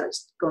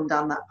researched, gone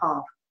down that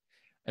path.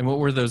 And what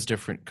were those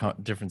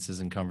differences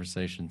in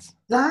conversations?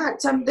 That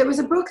there was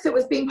a book that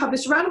was being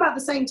published around about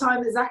the same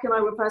time that Zack and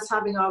I were first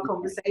having our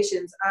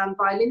conversations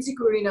by Lindsay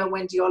Corino and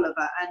Wendy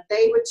Oliver. And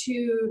they were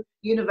two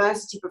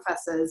university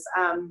professors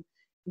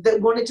that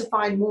wanted to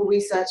find more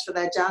research for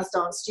their jazz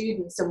dance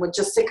students and were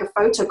just sick of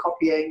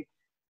photocopying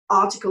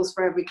articles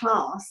for every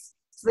class.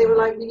 So they were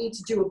like, we need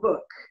to do a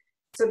book.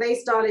 So they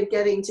started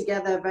getting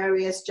together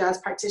various jazz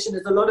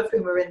practitioners, a lot of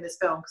whom are in this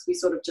film because we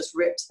sort of just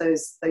ripped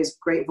those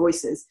great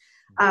voices.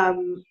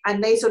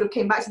 And they sort of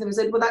came back to them and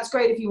said, well, that's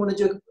great if you want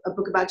to do a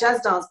book about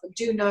jazz dance, but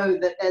do know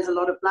that there's a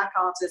lot of Black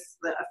artists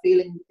that are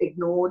feeling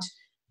ignored,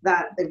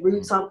 that the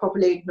roots aren't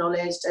properly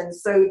acknowledged. And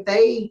so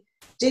they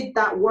did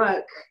that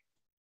work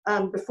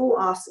before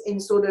us in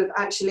sort of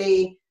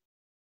actually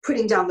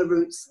putting down the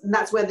roots. And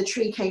that's where the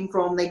tree came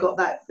from. They got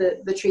that,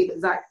 the tree that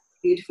Zack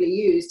beautifully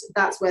used,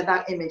 that's where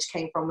that image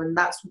came from. And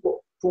that's what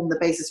formed the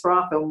basis for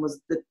our film,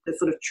 was the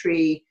sort of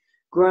tree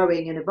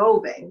growing and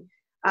evolving.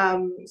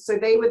 So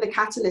they were the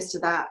catalyst to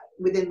that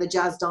within the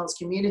jazz dance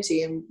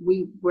community, and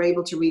we were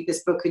able to read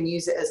this book and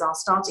use it as our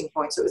starting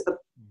point. So it was the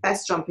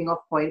best jumping off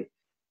point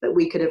that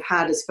we could have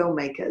had as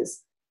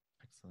filmmakers.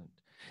 Excellent.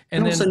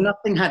 And also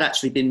nothing had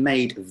actually been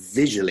made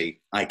visually,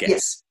 I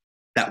guess,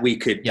 that we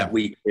could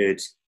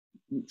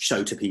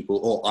show to people,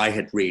 or I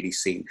had really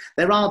seen.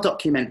 There are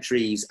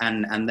documentaries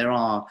and there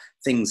are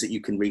things that you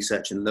can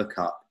research and look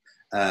up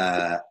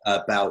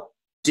about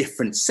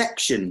different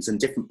sections and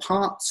different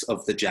parts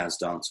of the jazz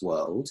dance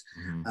world,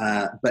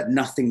 but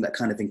nothing that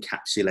kind of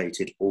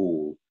encapsulated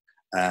all.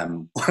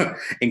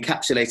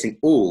 Encapsulating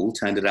all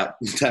turned out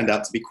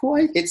to be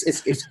quite. It's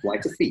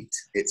quite a feat.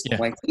 It's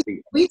quite a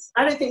feat.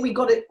 I don't think we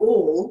got it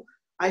all.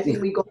 I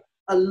think we got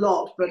a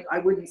lot, but I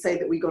wouldn't say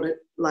that we got it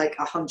like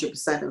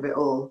 100% of it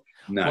all.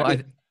 No, well,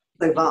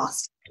 so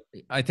vast.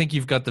 I think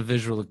you've got the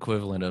visual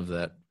equivalent of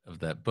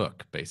that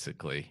book.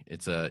 Basically,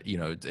 it's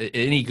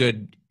any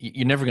good.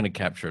 You're never going to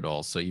capture it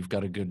all, so you've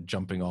got a good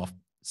jumping off.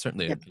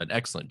 Certainly, an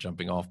excellent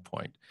jumping off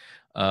point.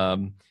 I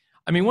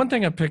mean, one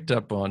thing I picked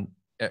up on,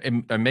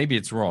 and maybe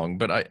it's wrong,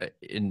 but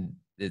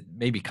it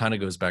maybe kind of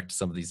goes back to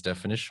some of these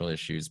definitional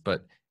issues.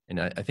 But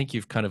I think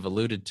you've kind of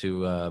alluded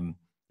to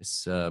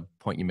this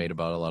point you made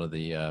about a lot of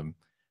the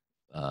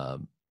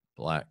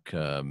Black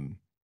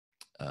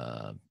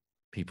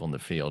people in the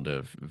field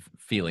of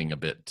feeling a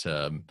bit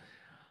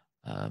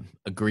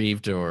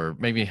aggrieved, or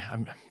maybe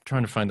I'm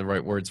trying to find the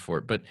right words for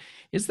it. But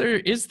is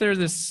there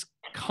this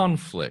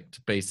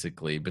conflict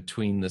basically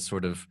between the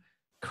sort of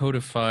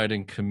codified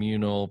and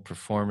communal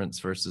performance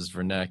versus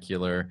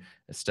vernacular,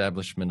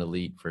 establishment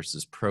elite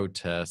versus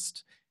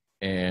protest?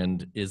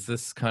 And is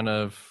this kind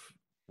of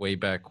way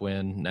back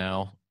when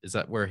now? Is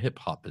that where hip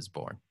hop is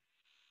born?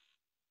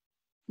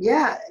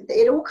 Yeah,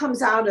 it all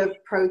comes out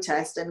of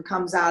protest and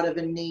comes out of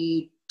a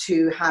need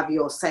to have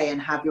your say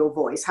and have your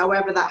voice.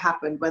 However that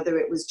happened, whether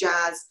it was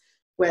jazz,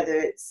 whether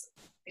it's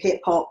hip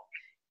hop,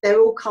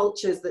 they're all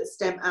cultures that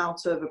stem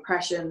out of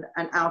oppression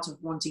and out of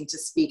wanting to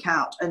speak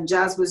out. And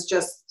jazz was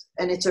just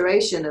an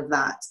iteration of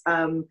that.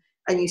 And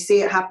you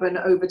see it happen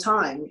over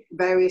time,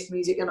 various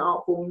music and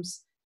art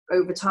forms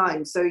over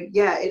time. So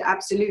yeah, it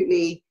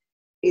absolutely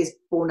is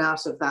born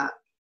out of that.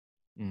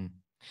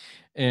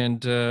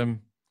 And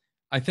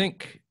I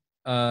think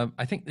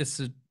this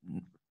is,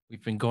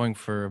 we've been going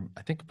for,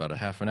 I think, about a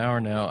half an hour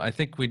now. I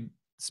think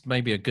it's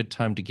maybe a good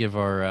time to give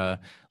our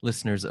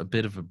listeners a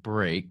bit of a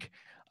break.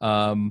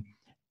 And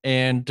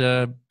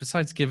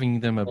besides giving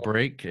them a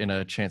break and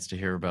a chance to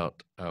hear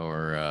about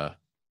our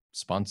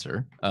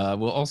sponsor,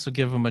 we'll also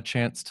give them a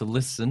chance to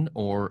listen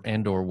or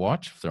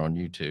watch, if they're on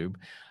YouTube,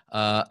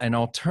 an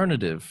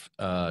alternative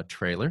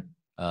trailer.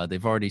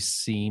 They've already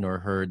seen or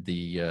heard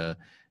the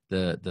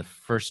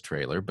first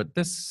trailer, but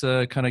this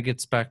kind of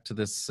gets back to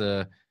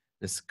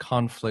this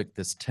conflict,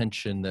 this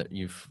tension that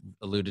you've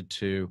alluded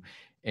to,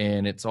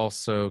 and it's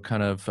also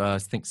kind of I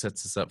think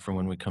sets us up for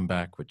when we come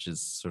back, which is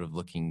sort of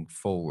looking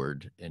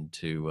forward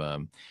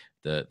into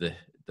the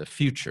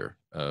future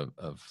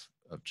of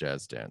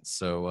jazz dance.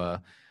 So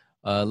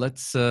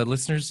let's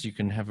listeners, you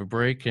can have a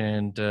break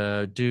and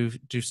do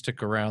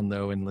stick around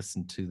though and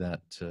listen to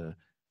that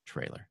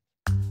trailer.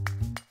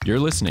 You're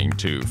listening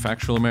to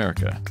Factual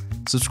America.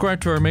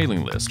 Subscribe to our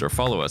mailing list or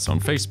follow us on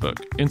Facebook,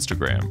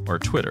 Instagram, or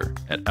Twitter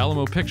at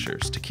Alamo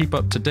Pictures to keep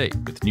up to date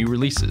with new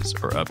releases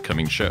or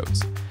upcoming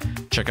shows.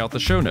 Check out the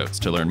show notes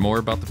to learn more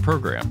about the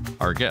program,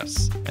 our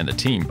guests, and the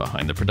team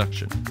behind the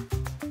production.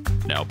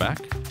 Now back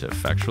to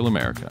Factual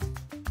America.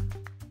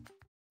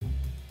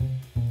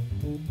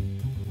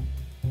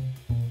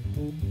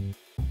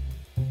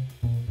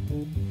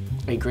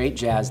 A great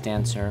jazz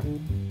dancer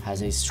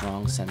has a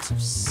strong sense of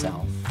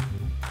self.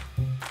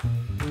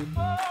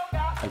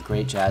 A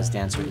great jazz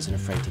dancer isn't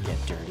afraid to get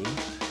dirty.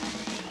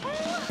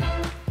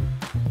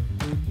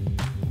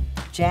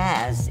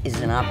 Jazz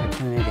is an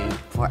opportunity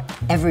for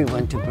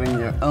everyone to bring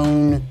their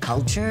own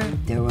culture,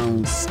 their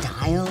own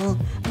style.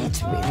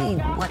 It's really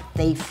what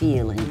they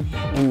feel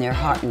in their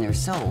heart and their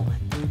soul.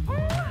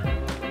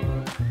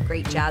 A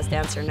great jazz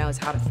dancer knows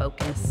how to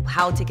focus,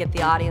 how to get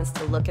the audience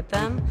to look at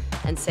them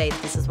and say,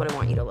 this is what I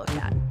want you to look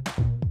at.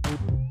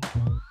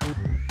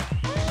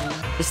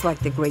 It's like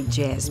the great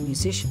jazz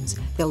musicians.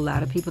 There are a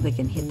lot of people that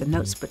can hit the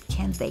notes, but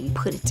can they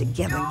put it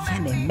together?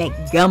 Can they make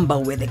gumbo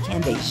with it?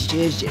 Can they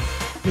zhuzh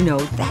it? You know,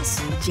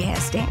 that's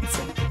jazz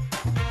dancing.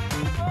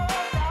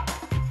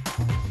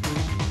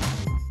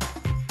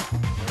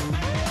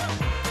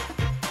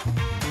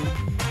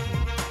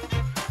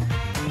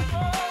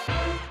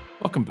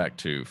 Welcome back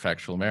to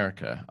Factual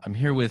America. I'm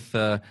here with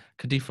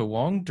Khadifa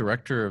Wong,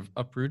 director of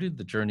Uprooted,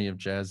 The Journey of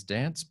Jazz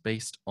Dance,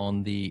 based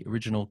on the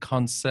original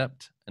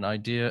concept and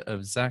idea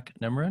of Zack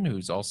Nemorin,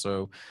 who's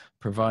also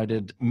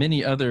provided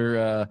many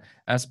other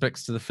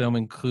aspects to the film,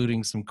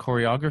 including some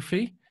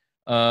choreography.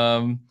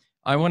 I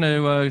want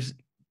to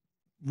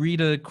read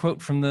a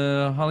quote from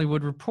the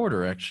Hollywood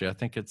Reporter, actually. I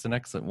think it's an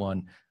excellent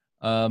one.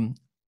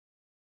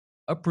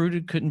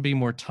 Uprooted couldn't be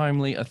more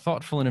timely, a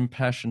thoughtful and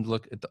impassioned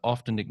look at the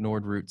often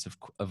ignored roots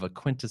of a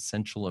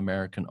quintessential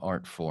American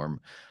art form,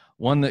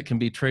 one that can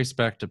be traced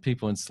back to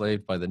people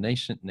enslaved by the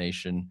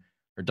nation.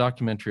 Her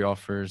documentary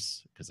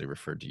offers, because they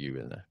referred to you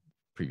in the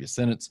previous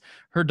sentence,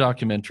 her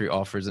documentary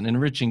offers an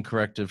enriching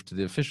corrective to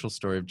the official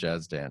story of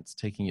jazz dance,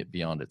 taking it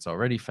beyond its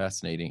already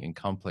fascinating and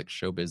complex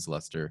showbiz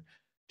luster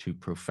to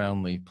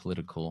profoundly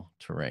political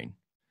terrain.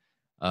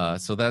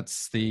 So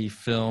that's the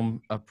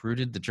film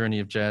Uprooted, The Journey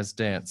of Jazz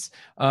Dance.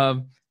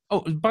 Oh,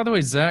 by the way,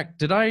 Zack,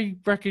 did I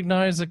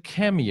recognize a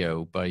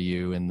cameo by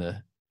you in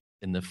the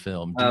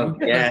film?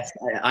 Yes,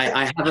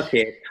 I have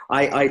appeared.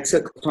 I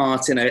took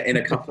part in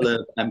a couple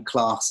of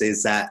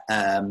classes at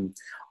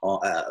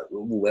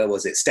where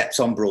was it?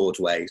 Steps on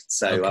Broadway.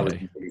 So okay. I was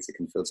in Billy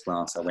Sickenfield's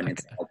class. I went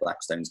into Paul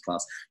Blackstone's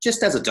class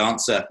just as a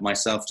dancer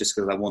myself, just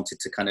because I wanted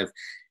to kind of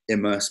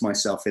immerse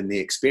myself in the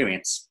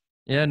experience.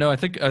 Yeah, no, I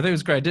think it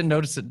was great. I didn't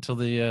notice it until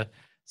the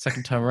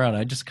second time around.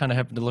 I just kind of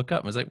happened to look up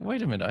and was like,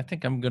 wait a minute, I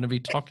think I'm going to be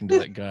talking to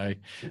that guy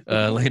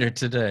later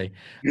today.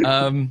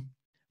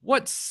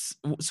 What's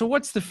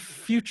the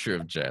future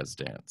of jazz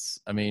dance?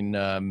 I mean,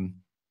 I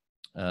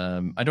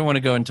don't want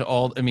to go into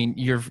all, I mean,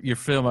 your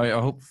film, I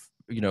hope,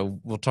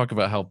 we'll talk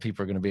about how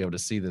people are going to be able to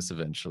see this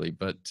eventually,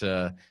 but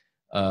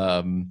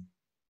and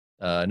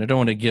I don't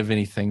want to give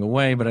anything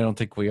away, but I don't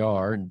think we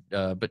are.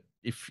 But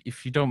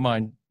if you don't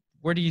mind,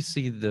 where do you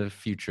see the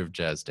future of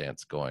jazz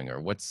dance going, or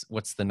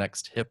what's the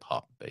next hip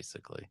hop,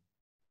 basically?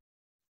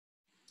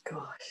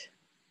 Gosh,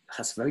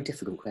 that's a very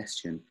difficult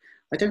question.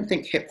 I don't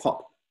think hip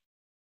hop,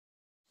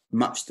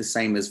 much the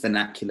same as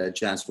vernacular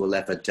jazz, will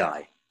ever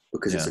die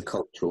because it's a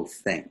cultural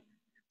thing.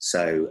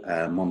 So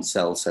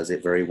Monsell says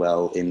it very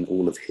well in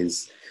all of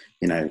his,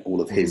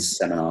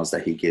 seminars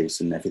that he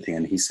gives and everything,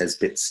 and he says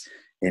bits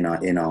in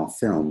our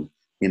film.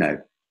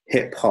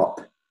 Hip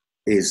hop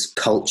is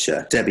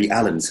culture. Debbie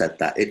Allen said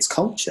that it's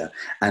culture,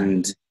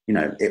 and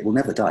it will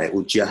never die. It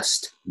will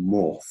just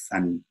morph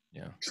and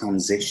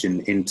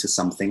transition into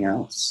something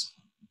else.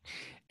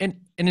 And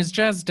is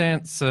jazz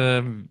dance?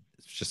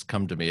 It's just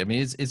come to me. I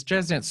mean, is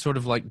jazz dance sort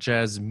of like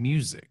jazz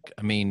music?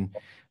 I mean,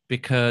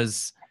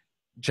 because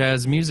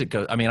jazz music.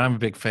 I mean, I'm a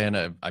big fan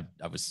of. I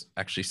was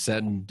actually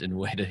saddened in a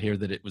way to hear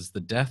that it was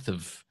the death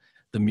of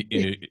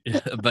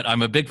but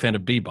I'm a big fan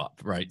of bebop,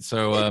 right?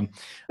 So,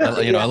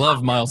 I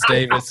love Miles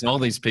Davis and all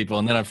these people,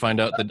 and then I find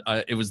out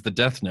that it was the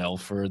death knell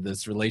for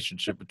this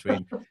relationship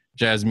between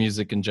jazz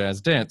music and jazz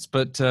dance.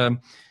 But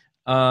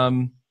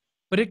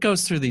it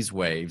goes through these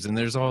waves, and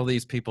there's all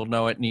these people.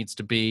 No, it needs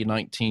to be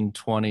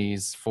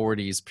 1920s,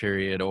 40s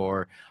period,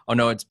 or oh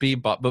no, it's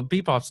bebop. But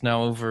bebop's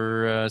now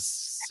over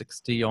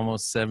 60,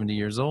 almost 70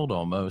 years old,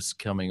 almost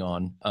coming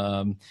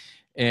on.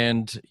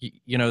 And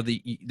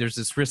there's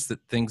this risk that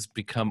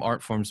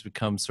art forms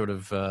become sort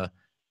of, to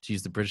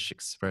use the British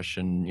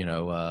expression,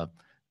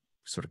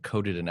 sort of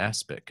coated in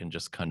aspic and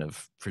just kind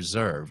of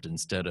preserved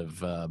instead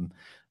of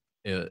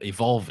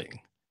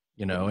evolving.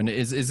 And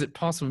is it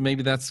possible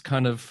maybe that's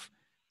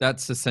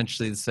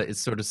essentially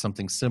it's sort of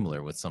something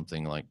similar with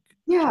something like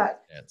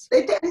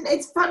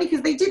it's funny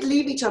because they did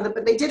leave each other,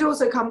 but they did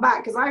also come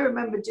back, because I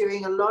remember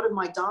doing a lot of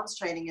my dance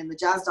training in the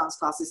jazz dance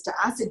classes to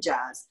acid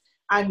jazz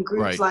and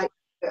groups like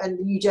and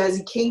the New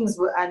Jersey Kings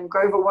and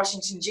Grover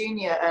Washington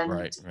Jr. and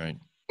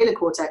Taylor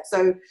Quartet.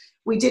 So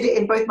we did it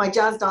in both my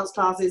jazz dance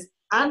classes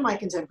and my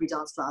contemporary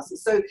dance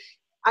classes. So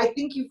I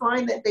think you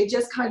find that they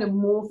just kind of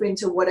morph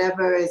into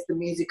whatever is the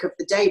music of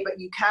the day, but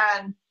you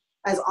can,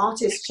 as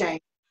artists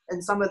change,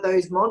 and some of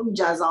those modern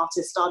jazz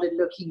artists started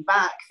looking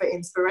back for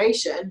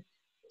inspiration,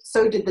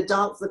 so did the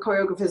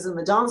choreographers and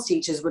the dance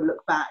teachers would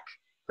look back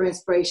for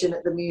inspiration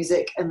at the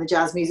music and the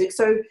jazz music.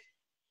 So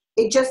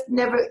it just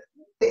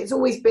it's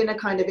always been a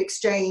kind of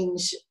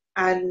exchange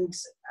and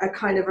a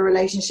kind of a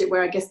relationship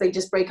where I guess they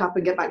just break up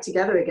and get back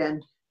together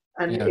again.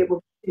 And it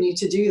will continue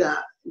to do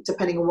that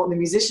depending on what the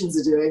musicians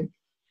are doing.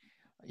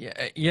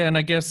 Yeah. And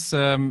I guess,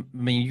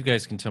 you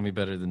guys can tell me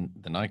better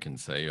than I can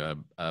say.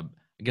 I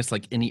guess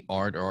like any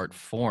art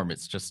form,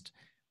 it's just,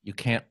 you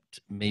can't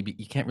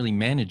really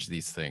manage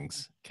these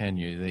things, can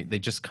you? They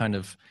just kind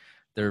of,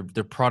 they're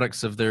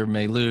products of their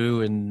milieu,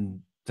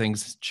 and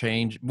things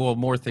change. Well,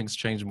 more things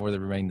change, more they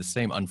remain the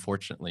same,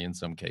 unfortunately, in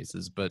some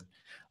cases. But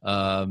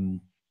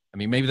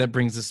maybe that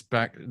brings us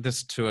back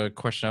to a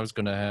question I was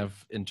going to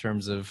have in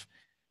terms of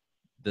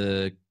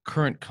the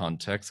current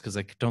context, because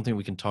I don't think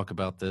we can talk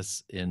about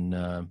this in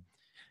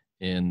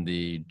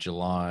the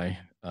July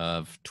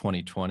of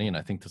 2020, and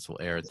I think this will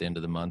air at the end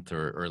of the month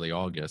or early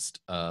August.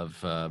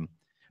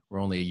 We're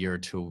only a year or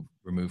two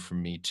removed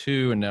from Me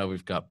Too, and now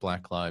we've got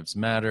Black Lives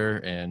Matter,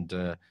 and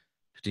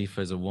Khadifa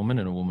is a woman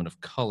and a woman of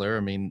color. I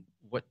mean,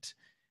 what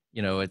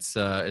you know, it's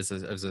as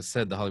I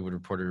said, the Hollywood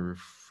Reporter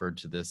referred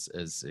to this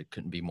as it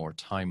couldn't be more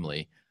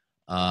timely,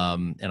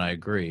 and I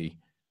agree.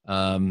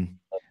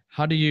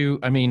 How do you?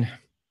 I mean,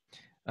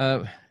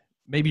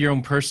 maybe your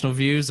own personal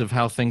views of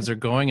how things are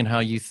going and how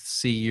you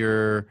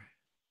see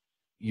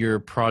your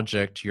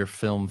project, your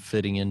film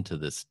fitting into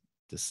this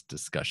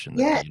discussion.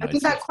 Yeah, I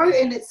think that quote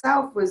in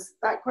itself was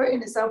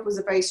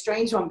a very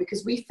strange one,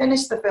 because we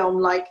finished the film,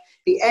 like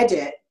the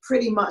edit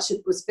pretty much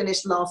it was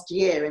finished last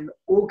year in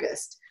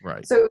August.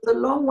 Right. So it was a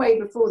long way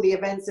before the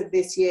events of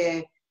this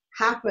year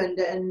happened.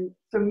 And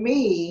for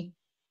me,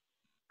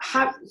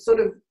 have sort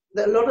of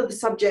a lot of the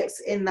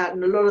subjects in that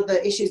and a lot of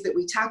the issues that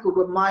we tackled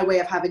were my way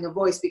of having a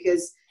voice,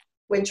 because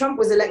when Trump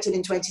was elected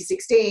in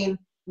 2016,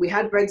 we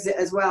had Brexit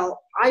as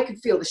well. I could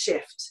feel the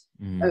shift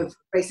of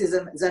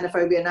racism,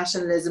 xenophobia,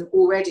 nationalism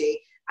already.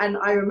 And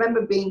I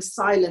remember being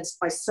silenced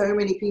by so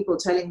many people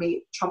telling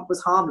me Trump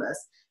was harmless.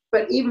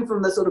 But even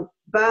from the sort of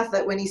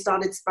birther, when he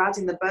started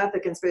spouting the birther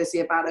conspiracy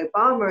about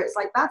Obama, it's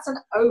like, that's an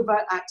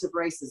overt act of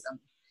racism.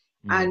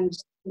 And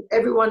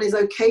everyone is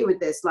okay with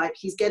this. Like,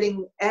 he's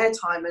getting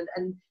airtime.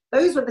 And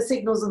those were the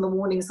signals and the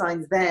warning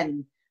signs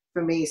then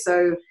for me.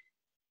 So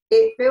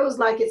it feels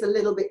like it's a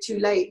little bit too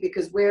late,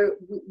 because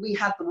we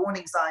had the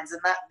warning signs, and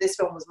that this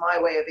film was my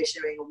way of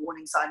issuing a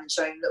warning sign and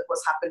showing, look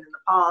what's happened in the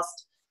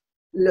past,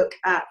 look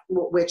at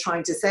what we're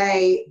trying to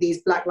say,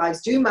 these Black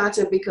lives do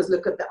matter, because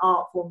look at the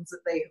art forms that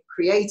they have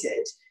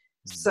created.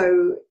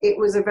 So it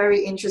was a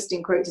very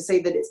interesting quote to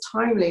say that it's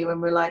timely when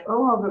we're like,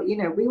 oh, but, you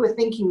know, we were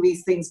thinking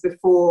these things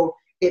before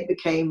it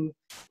became,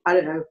 I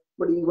don't know,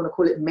 what do you want to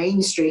call it,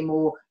 mainstream,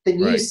 or the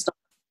news started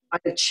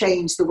kind of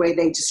changed the way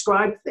they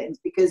describe things,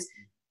 because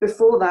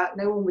before that,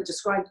 no one would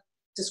describe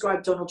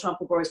Donald Trump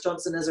or Boris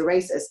Johnson as a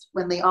racist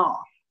when they are.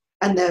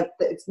 And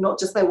it's not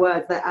just their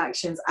words, their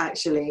actions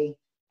actually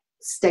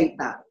state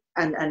that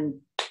and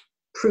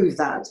prove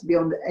that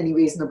beyond any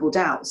reasonable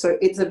doubt. So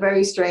it's a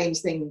very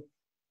strange thing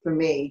for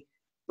me,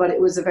 but it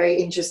was a very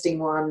interesting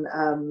one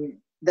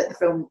that the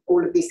film,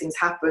 all of these things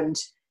happened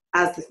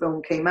as the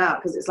film came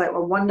out, because it's like, I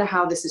wonder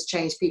how this has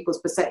changed people's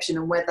perception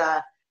and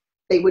whether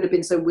they would have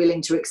been so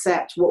willing to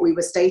accept what we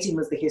were stating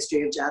was the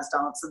history of jazz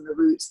dance and the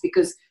roots,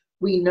 because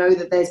we know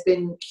that there's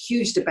been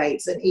huge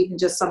debates, and even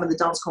just some of the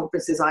dance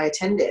conferences I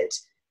attended,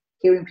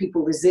 hearing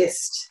people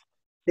resist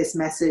this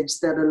message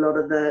that a lot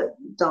of the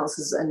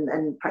dancers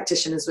and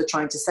practitioners were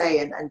trying to say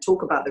and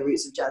talk about the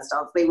roots of jazz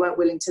dance. They weren't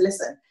willing to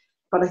listen,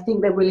 but I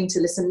think they're willing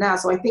to listen now.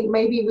 So I think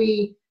maybe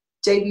we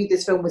debuted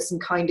this film with some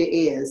kinder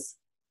ears,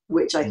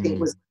 which I think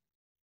was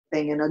a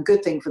thing and a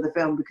good thing for the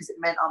film, because it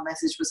meant our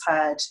message was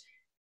heard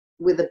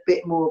with a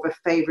bit more of a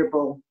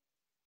favorable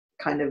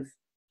kind of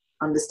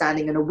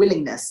understanding and a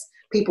willingness.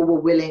 People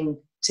were willing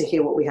to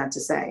hear what we had to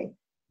say.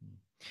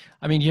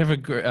 I mean, you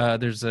have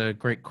there's a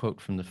great quote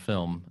from the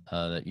film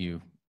that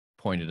you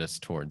pointed us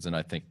towards, and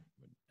I think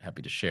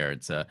happy to share.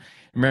 It's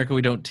America,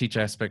 we don't teach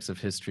aspects of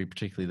history,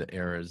 particularly the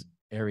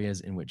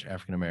areas in which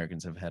African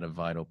Americans have had a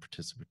vital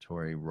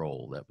participatory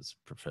role. That was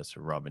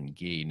Professor Robin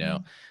Gee.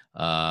 Now,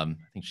 I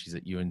think she's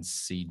at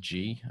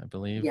UNCG, I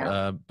believe.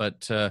 Yeah.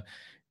 But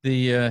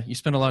you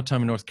spent a lot of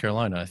time in North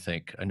Carolina, I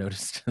think. I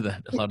noticed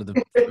that a lot of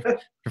the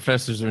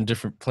professors are in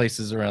different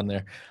places around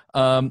there.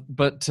 I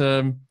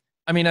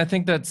mean, I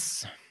think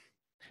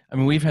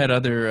we've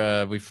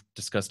had we've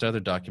discussed other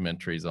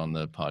documentaries on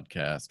the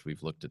podcast.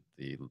 We've looked at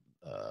the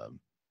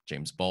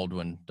James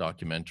Baldwin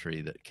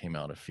documentary that came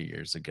out a few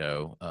years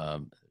ago.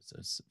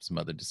 Some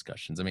other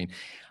discussions. I mean,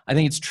 I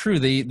think it's true.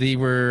 They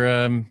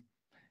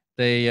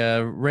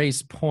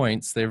raise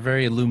points. They're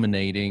very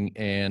illuminating,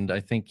 and I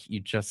think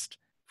you just,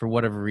 for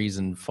whatever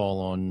reason,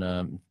 fall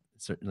on,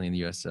 certainly in the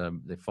U.S.,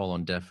 they fall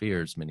on deaf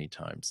ears many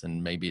times.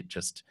 And maybe it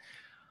just,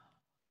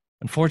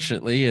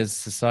 unfortunately, as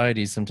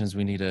society, sometimes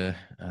we need a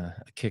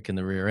kick in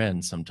the rear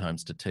end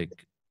sometimes to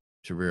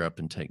rear up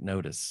and take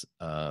notice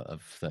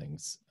of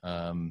things.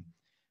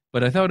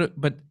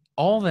 But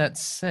all that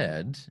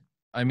said,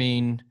 I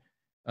mean,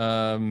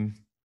 I'm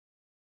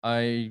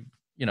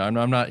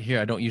not here,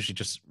 I don't usually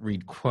just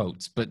read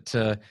quotes, but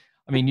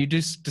I mean, you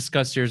do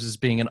discuss yours as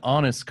being an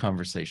honest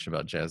conversation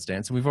about jazz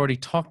dance, and we've already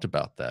talked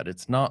about that.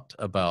 It's not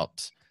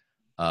about,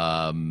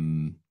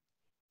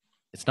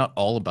 it's not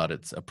all about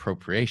its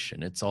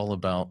appropriation. It's all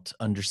about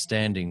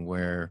understanding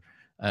where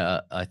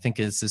I think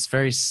it's this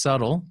very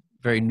subtle,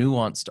 very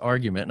nuanced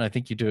argument, and I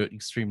think you do it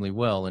extremely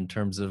well in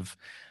terms of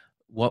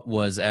what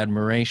was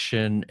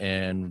admiration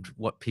and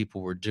what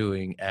people were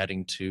doing,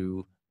 adding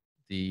to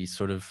the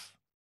sort of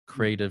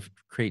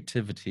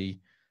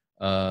creativity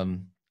of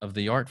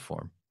the art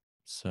form.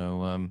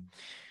 So,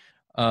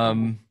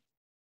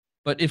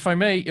 but if I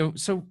may,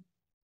 so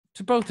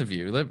to both of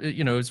you,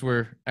 as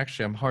we're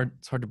actually,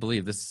 it's hard to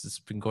believe this has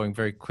been going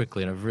very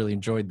quickly, and I've really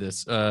enjoyed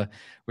this. We're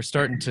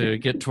starting to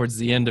get towards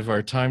the end of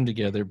our time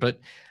together, but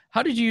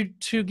how did you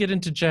two get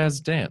into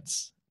jazz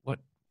dance?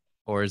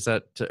 Or is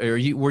that,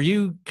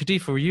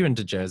 Khadifa, were you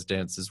into jazz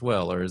dance as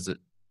well, or is it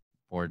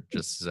more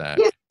just Zack?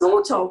 Yeah,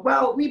 sort of.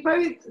 Well,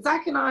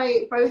 Zack and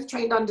I both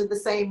trained under the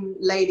same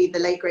lady, the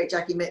late great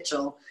Jackie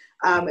Mitchell.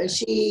 And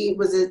she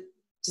was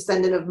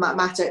descendant of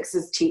mathematics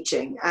as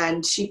teaching,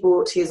 and she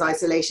brought his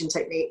isolation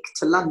technique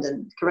to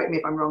London. Correct me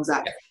if I'm wrong,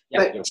 Zach.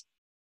 But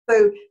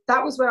so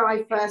that was where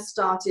I first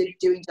started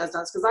doing jazz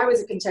dance, because I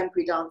was a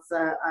contemporary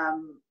dancer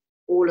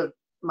all of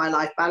my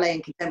life, ballet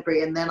and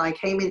contemporary, and then I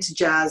came into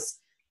jazz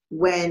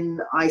when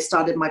I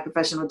started my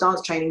professional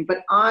dance training.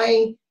 But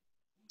I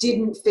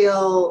didn't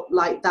feel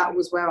like that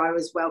was where I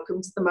was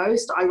welcomed the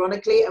most,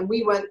 ironically, and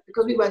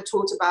because we weren't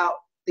taught about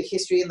the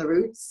history and the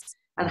roots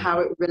and how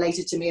it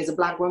related to me as a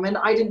Black woman.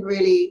 I wasn't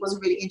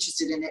really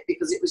interested in it,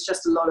 because it was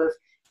just a lot of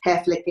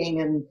hair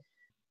flicking and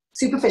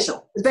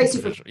superficial. It's very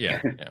superficial.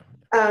 Yeah.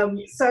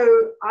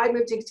 So I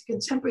moved into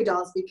contemporary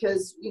dance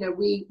because, you know,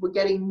 we were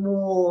getting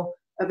more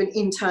of an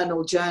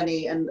internal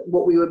journey and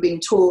what we were being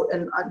taught,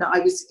 and I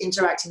was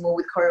interacting more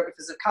with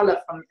choreographers of color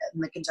from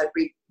in the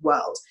contemporary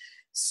world.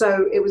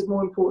 So it was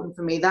more important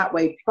for me that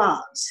way.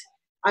 But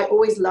I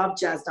always loved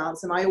jazz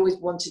dance and I always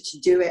wanted to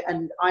do it.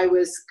 And I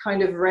was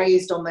kind of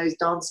raised on those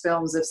dance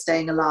films of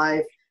Staying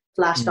Alive,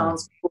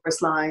 Flashdance,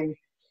 Chorus Line,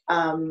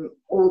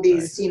 all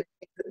these, you know,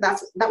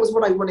 that was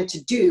what I wanted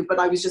to do, but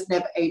I was just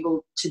never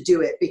able to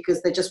do it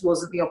because there just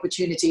wasn't the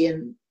opportunity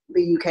in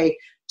the UK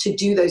to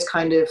do those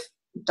kind of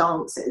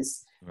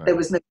dances. Right. There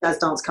was no jazz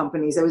dance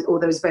companies, there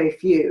was very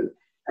few.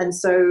 And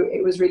so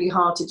it was really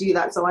hard to do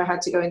that. So I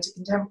had to go into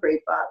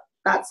contemporary, but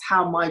that's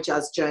how my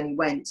jazz journey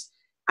went.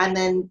 And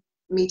then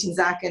meeting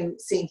Zack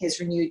and seeing his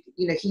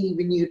he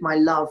renewed my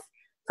love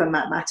for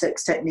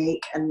mathematics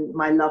technique and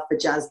my love for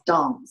jazz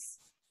dance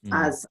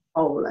as a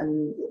whole.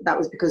 And that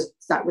was because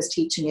Zack was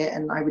teaching it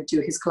and I would do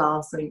his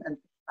class and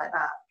like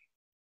that.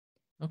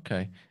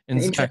 Okay.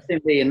 And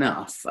interestingly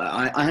enough,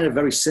 I had a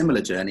very similar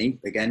journey,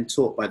 again,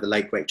 taught by the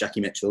late, great Jackie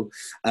Mitchell.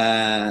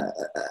 But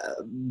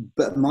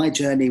my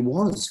journey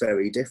was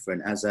very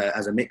different as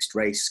a mixed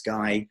race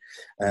guy.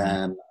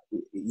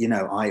 You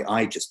know,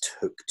 I just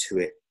took to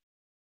it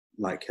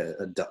like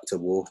a duck to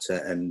water,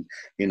 and,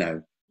 you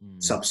know,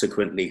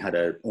 subsequently had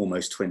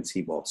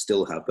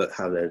still have a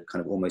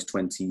kind of almost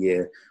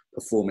 20-year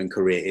performing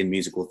career in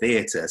musical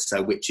theatre,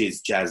 so which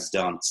is jazz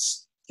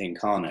dance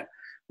incarnate,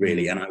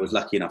 really. And I was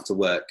lucky enough to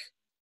work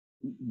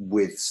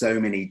with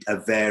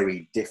a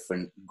very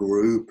different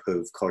group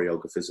of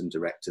choreographers and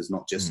directors,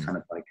 not just kind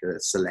of like a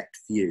select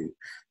few,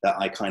 that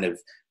I kind of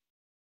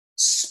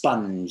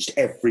sponged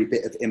every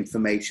bit of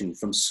information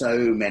from so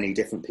many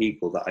different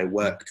people that I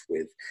worked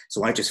with.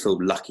 So I just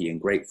feel lucky and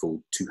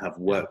grateful to have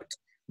worked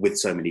with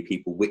so many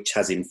people, which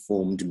has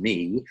informed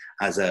me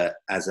as a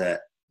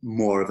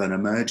more of an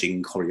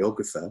emerging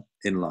choreographer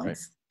in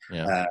life,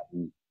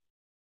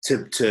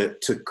 to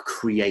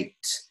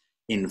create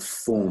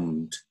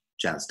informed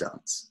jazz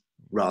dance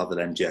rather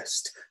than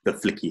just the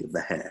flicky of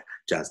the hair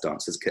jazz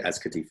dance, as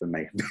Khadifa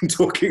may have been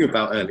talking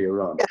about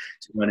earlier on. Do you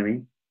know what I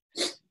mean?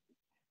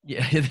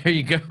 Yeah, there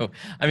you go.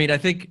 I mean, I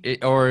think,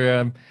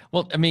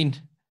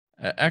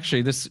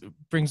 actually, this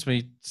brings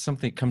me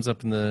something that comes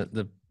up in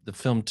the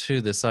film too.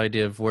 This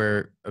idea of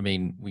where, I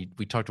mean, we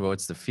talked about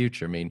what's the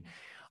future. I mean,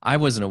 I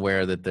wasn't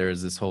aware that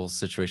there's this whole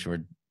situation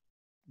where,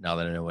 now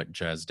that I know what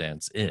jazz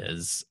dance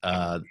is,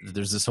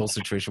 there's this whole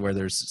situation where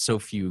there's so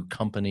few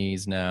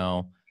companies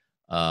now,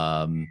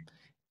 and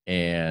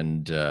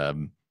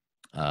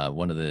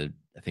one of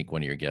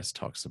your guests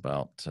talks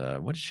about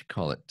what did she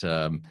call it?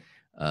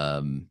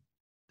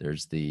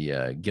 There's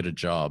the get a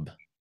job,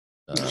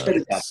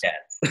 you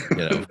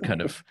know,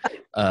 kind of,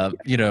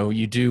 you know,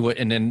 you do what,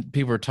 and then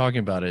people are talking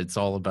about it. It's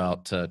all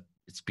about,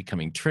 it's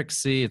becoming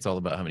tricksy. It's all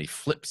about how many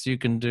flips you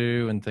can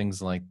do and things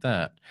like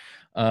that.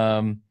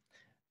 And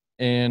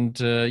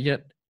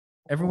yet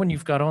everyone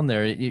you've got on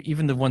there,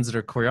 even the ones that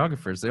are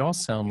choreographers, they all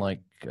sound like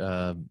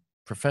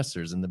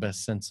professors in the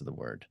best sense of the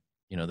word.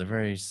 You know, they're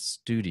very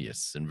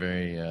studious and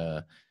very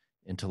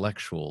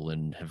intellectual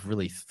and have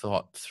really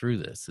thought through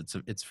this. It's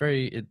a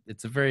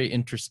very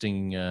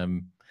interesting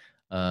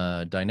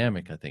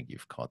dynamic, I think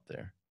you've caught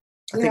there.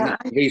 I think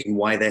that's the reason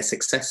why they're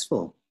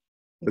successful,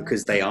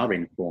 because they are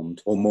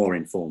informed, or more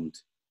informed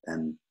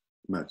than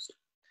most.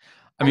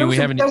 I mean, we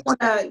haven't. Go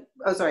ahead.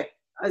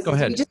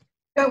 We just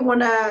don't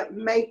want to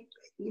make,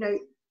 you know,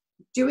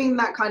 doing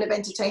that kind of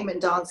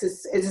entertainment dance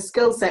is a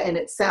skill set in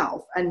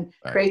itself, and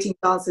creating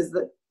dances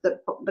that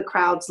the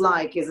crowds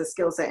like is a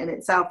skill set in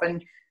itself.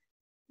 And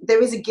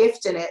there is a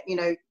gift in it. You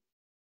know,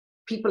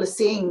 people are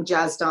seeing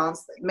jazz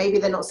dance. Maybe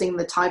they're not seeing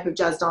the type of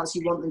jazz dance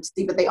you want them to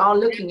see, but they are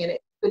looking at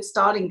it. Good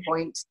starting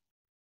point,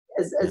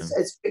 as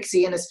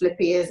tricksy and as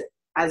flippy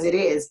as it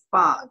is,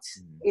 but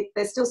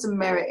there's still some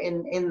merit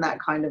in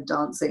that kind of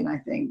dancing, I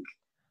think.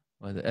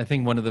 Well, I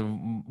think one of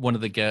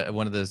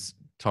the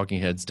talking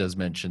heads does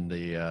mention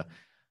the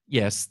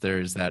yes,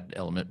 there's that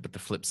element, but the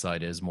flip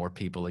side is more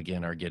people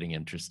again are getting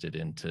interested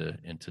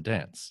into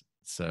dance.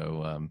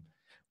 So,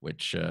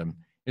 which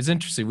is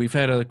interesting. We've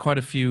had quite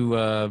a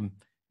few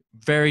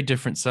very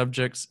different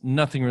subjects,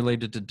 nothing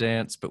related to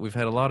dance, but we've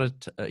had a lot of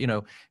you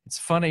know. It's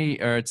funny,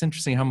 or it's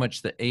interesting how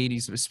much the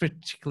 80s,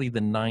 particularly the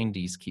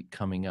 90s, keep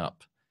coming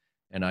up.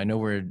 And I know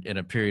we're in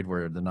a period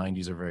where the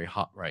 90s are very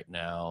hot right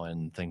now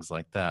and things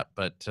like that.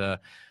 But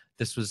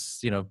this was,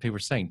 you know, people were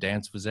saying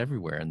dance was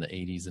everywhere in the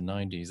 80s and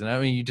 90s. And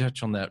I mean, you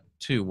touch on that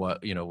too,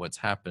 what, you know, what's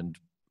happened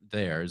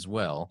there as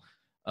well.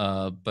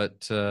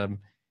 But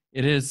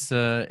it is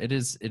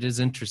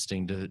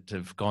interesting to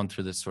have gone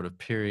through this sort of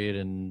period,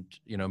 and,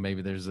 you know,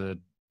 maybe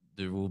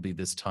there will be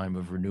this time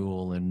of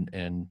renewal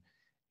and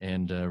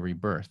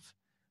rebirth.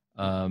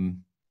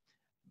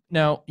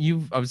 Now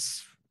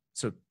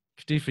so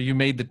Khadifa, you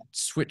made the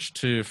switch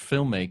to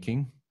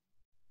filmmaking.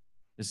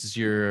 This is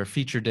your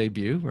feature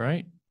debut,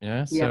 right?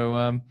 Yeah.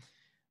 So,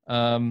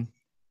 and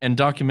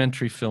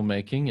documentary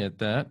filmmaking at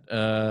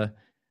that.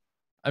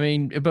 I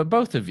mean, but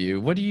both of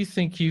you, what do you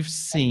think you've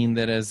seen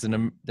that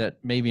that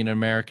maybe an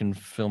American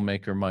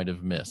filmmaker might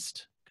have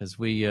missed? Because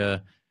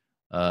the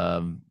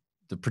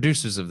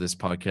producers of this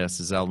podcast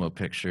is Alamo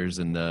Pictures,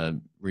 and the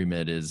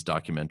remit is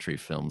documentary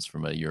films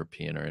from a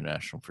European or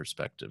international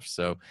perspective.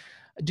 So,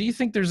 do you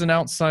think there's an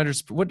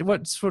outsider's? What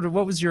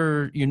was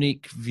your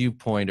unique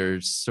viewpoint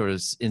or sort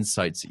of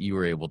insights that you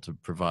were able to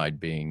provide,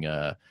 being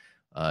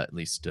at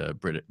least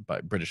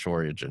by British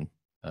origin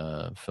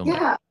filmmaker?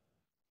 Yeah,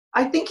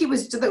 I think it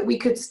was that we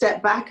could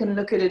step back and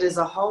look at it as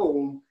a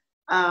whole,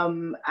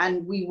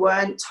 and we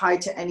weren't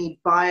tied to any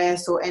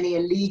bias or any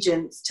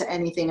allegiance to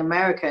anything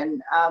American.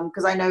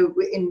 Because I know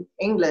in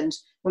England,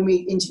 when we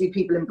interviewed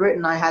people in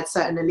Britain, I had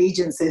certain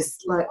allegiances,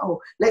 like, oh,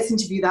 let's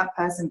interview that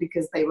person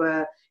because they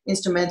were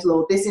instrumental,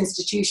 or this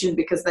institution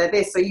because they're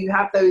this. So you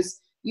have those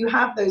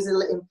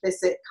little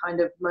implicit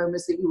kind of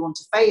moments that you want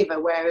to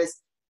favor.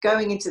 Whereas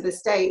going into the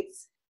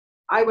States,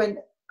 I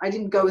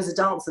didn't go as a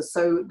dancer,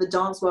 so the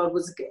dance world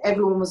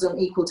everyone was on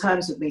equal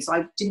terms with me, so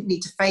I didn't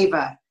need to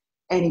favor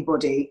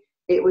anybody.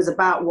 It was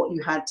about what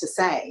you had to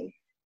say,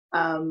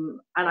 and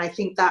I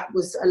think that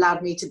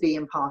allowed me to be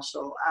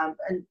impartial.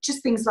 And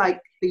just things like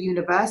the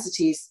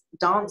universities'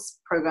 dance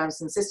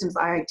programs and systems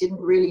I didn't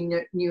really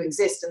knew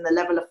exist, and the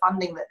level of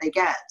funding that they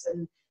get,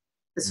 and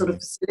the sort of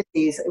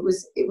facilities.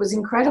 It was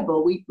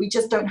incredible. We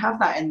just don't have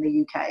that in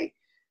the UK.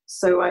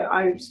 So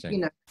I you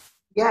know.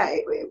 Yeah,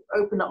 it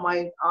opened up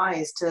my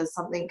eyes to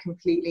something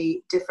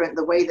completely different,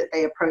 the way that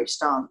they approach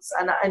dance.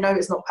 And I know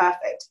it's not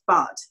perfect,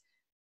 but,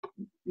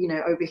 you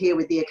know, over here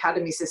with the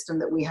academy system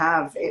that we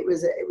have, it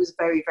was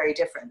very, very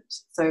different.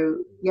 So,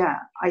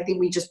 yeah, I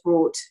think we just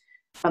brought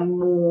a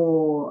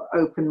more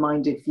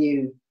open-minded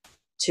view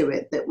to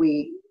it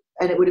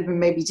and it would have been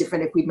maybe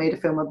different if we'd made a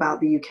film about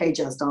the UK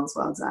jazz dance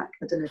world, Zach.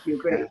 I don't know if you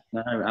agree.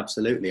 No,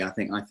 absolutely. I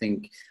think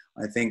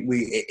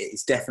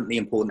it's definitely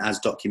important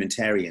as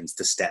documentarians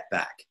to step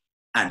back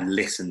and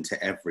listen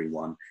to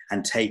everyone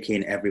and take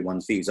in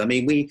everyone's views. I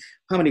mean,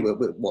 how many were,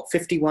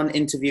 51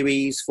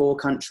 interviewees, 4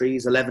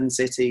 countries, 11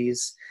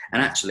 cities,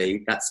 and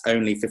actually that's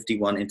only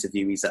 51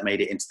 interviewees that made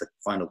it into the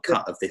final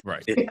cut of this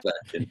version.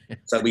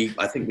 So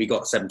I think we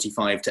got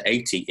 75 to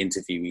 80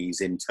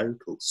 interviewees in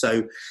total.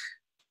 So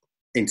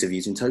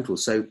interviews in total.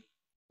 So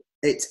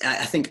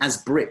I think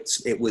as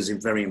Brits, it was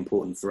very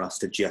important for us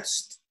to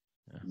just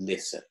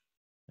listen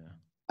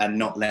and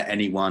not let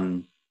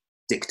anyone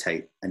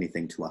dictate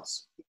anything to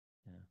us.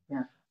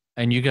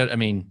 And you got, I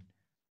mean,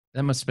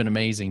 that must have been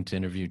amazing to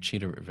interview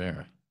Chita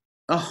Rivera.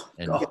 Oh,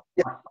 God.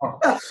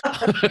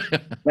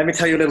 Let me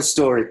tell you a little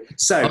story.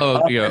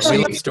 So, we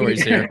love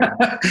stories here.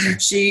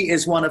 She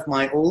is one of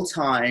my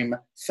all-time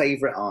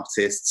favorite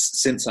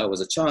artists since I was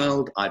a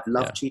child. I've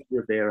loved Chita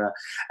Rivera.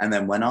 And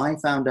then when I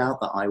found out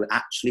that I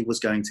actually was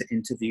going to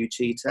interview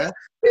Chita,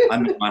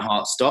 my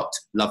heart stopped.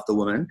 Loved the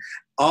woman.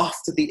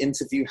 After the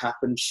interview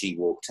happened, she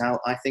walked out.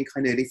 I think I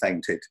nearly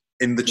fainted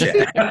in the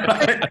chair.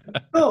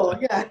 Oh,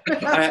 yeah.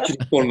 I actually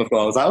fallen on the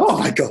floor. I was like, oh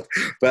my God.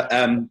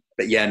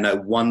 But yeah, no,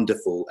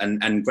 wonderful.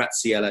 And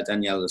Graziella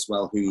Danielle as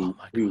well, who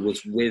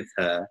was with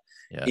her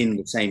in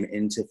the same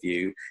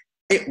interview.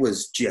 It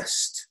was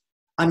just,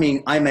 I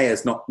mean, I may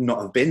as not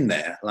have been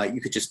there. Like,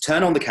 you could just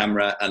turn on the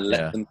camera and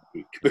let them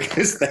speak,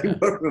 because they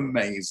were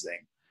amazing.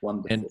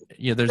 Wonderful.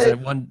 And there's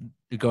that one,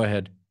 go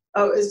ahead.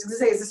 Oh, I was going to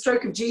say, it's a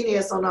stroke of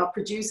genius on our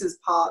producer's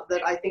part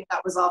that I think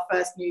that was our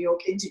first New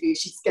York interview.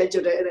 She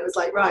scheduled it and it was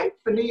like, right,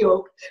 for New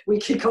York, we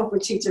kick off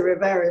with Chita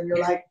Rivera. And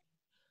you're like,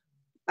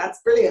 that's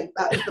brilliant.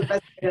 That is the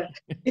best way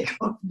to kick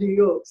off New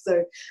York.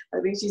 So I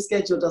think she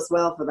scheduled us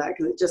well for that,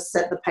 because it just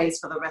set the pace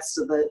for the rest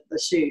of the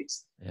shoot.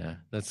 Yeah.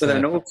 But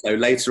then also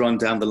later on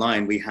down the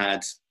line, we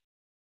had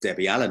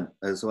Debbie Allen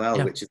as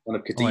well, which is one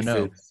of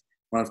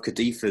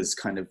Khadifa's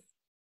kind of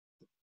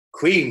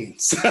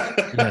queens.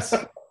 Yes.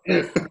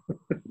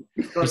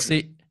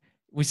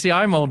 We see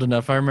I'm old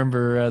enough. I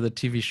remember the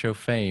TV show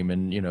Fame,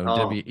 and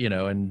Debbie,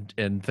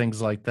 and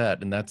things like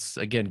that. And that's,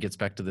 again, gets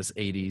back to this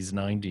 80s,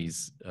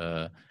 90s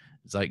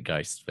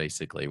zeitgeist,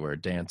 basically, where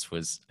dance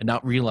was, and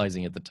not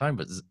realizing at the time,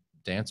 but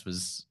dance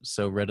was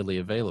so readily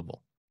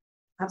available.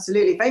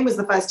 Absolutely. Fame was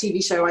the first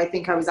TV show I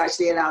think I was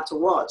actually allowed to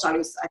watch. I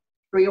was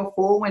 3 or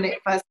 4 when it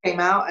first came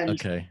out, and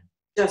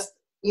just,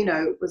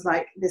 it was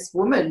like this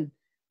woman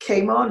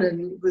came on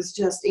and was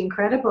just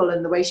incredible,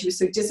 and the way she was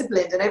so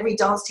disciplined. And every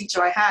dance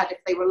teacher I had, if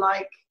they were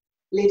like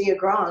Lydia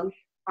Grant,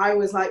 I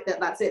was like,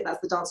 that's it, that's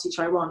the dance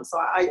teacher I want. So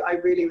I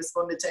really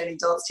responded to any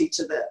dance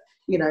teacher that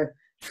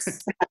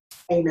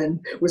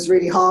and was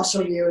really harsh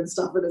on you and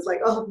stuff. And it's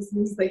like, oh, this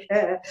means they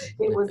care.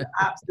 It was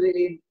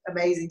absolutely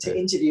amazing to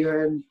interview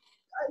her, and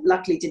I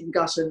luckily didn't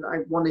gush, and I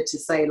wanted to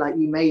say like,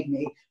 you made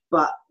me,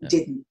 but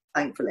didn't,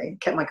 thankfully.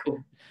 Kept my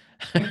cool.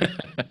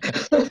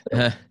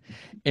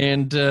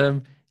 And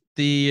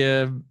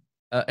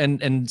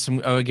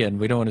some, again,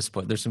 we don't want to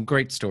spoil. There's some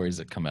great stories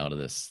that come out of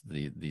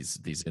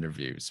these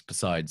interviews,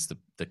 besides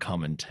the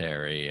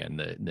commentary and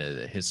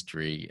the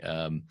history.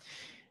 But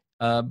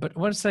I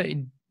want to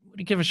say,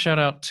 give a shout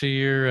out to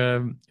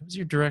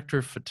your director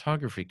of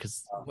photography,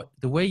 because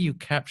the way you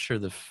capture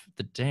the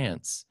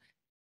dance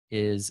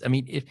is, I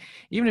mean,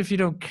 even if you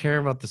don't care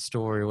about the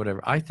story or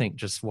whatever, I think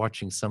just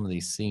watching some of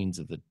these scenes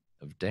of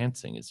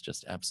dancing is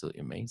just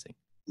absolutely amazing.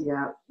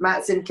 Yeah,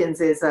 Matt Simpkins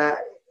is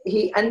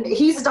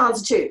he's a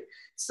dancer too.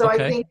 So I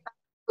think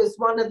that was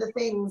one of the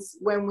things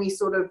when we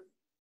sort of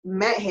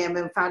met him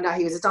and found out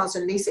he was a dancer,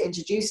 and Lisa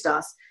introduced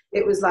us.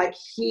 It was like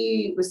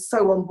he was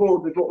so on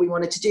board with what we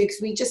wanted to do,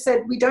 because we just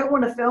said we don't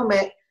want to film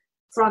it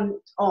front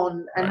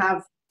on and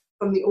have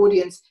from the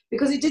audience,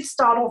 because it did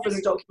start off as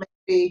a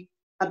documentary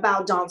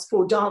about dance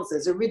for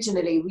dancers.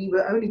 Originally, we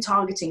were only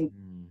targeting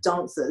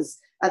dancers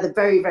at the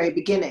very, very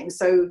beginning.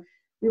 So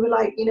we were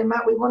like, you know,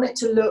 Matt, we want it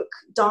to look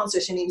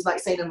dancerish, and he was like,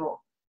 say no more.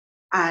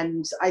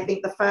 And I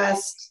think the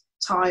first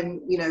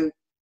time, you know,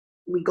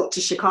 we got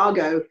to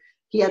Chicago,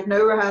 he had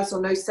no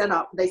rehearsal, no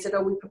setup. They said,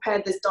 oh, we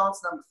prepared this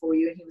dance number for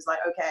you. And he was like,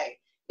 okay,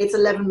 it's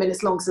 11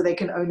 minutes long, so they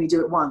can only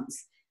do it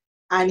once.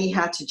 And he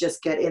had to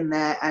just get in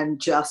there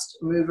and just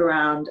move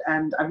around.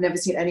 And I've never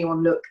seen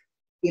anyone look,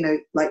 you know,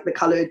 like the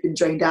color had been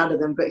drained out of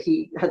them, but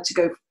he had to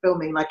go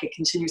filming like a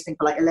continuous thing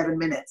for like 11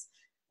 minutes,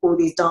 all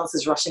these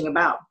dancers rushing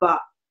about. But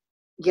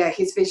yeah,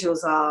 his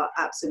visuals are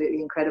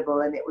absolutely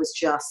incredible. And it was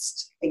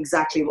just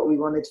exactly what we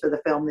wanted for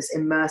the film, this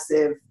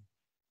immersive,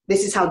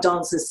 this is how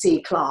dancers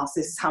see class,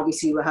 this is how we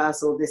see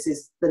rehearsal, this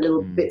is the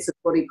little bits of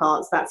body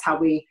parts, that's how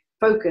we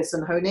focus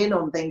and hone in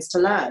on things to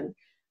learn.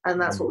 And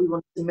that's what we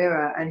wanted to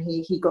mirror. And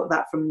he got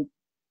that from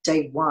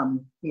day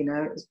one, you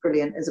know. It was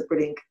brilliant. It was a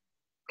brilliant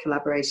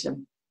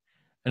collaboration.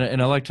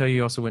 And I liked how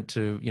you also went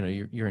to, you know,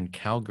 you're in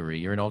Calgary,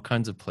 you're in all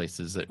kinds of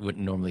places that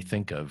wouldn't normally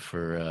think of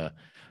for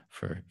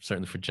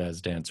certainly for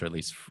jazz dance, or at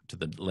least to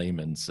the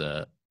layman's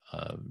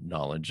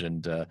knowledge.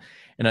 And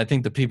I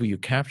think the people you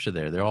capture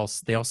there, they all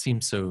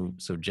seem so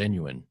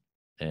genuine,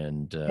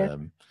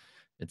 and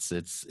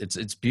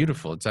it's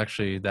beautiful. It's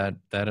actually that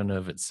in and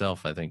of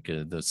itself, I think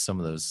some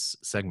of those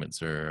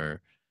segments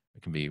are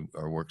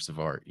works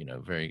of art, you know,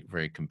 very,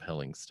 very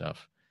compelling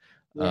stuff.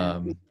 Yeah.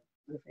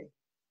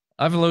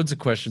 I have loads of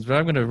questions, but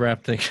I'm going to try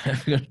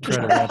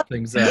to wrap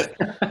things up.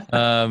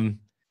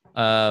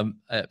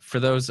 For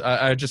those,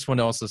 I just want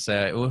to also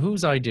say,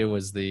 whose idea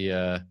was the?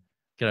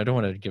 Again, I don't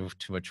want to give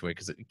too much away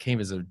because it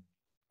came as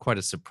quite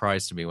a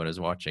surprise to me when I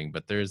was watching.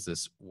 But there's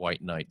this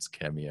White Knights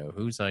cameo.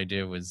 Whose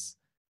idea was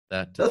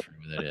that to throw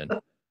that in?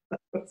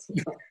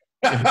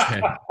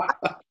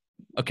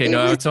 Okay.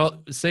 No, it's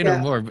all. Say no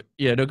more. But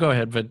yeah, no, go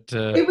ahead. But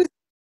it was.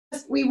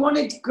 We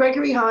wanted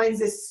Gregory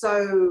Hines is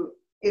so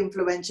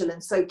influential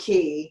and so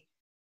key,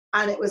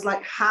 and it was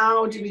like,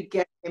 how do we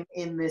get him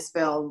in this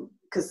film?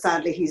 Because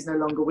sadly he's no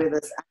longer with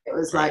us. And it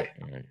was like,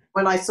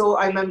 when I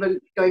remember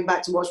going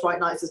back to watch White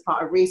Knights as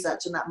part of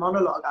research, and that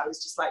monologue, I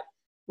was just like,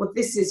 well,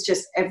 this is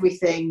just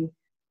everything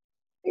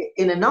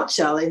in a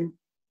nutshell, in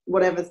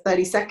whatever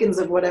 30 seconds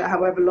of whatever,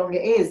 however long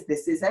it is.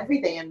 This is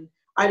everything. And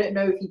I don't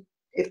know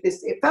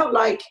it felt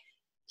like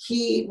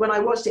when I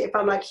watched it, it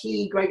felt like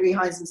Gregory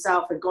Hines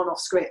himself had gone off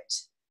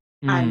script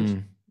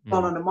and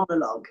gone on a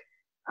monologue.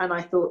 And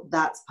I thought,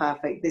 that's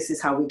perfect. This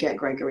is how we get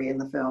Gregory in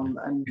the film.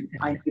 And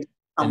I could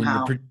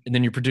somehow. And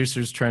then your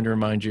producer's trying to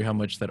remind you how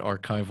much that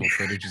archival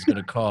footage is going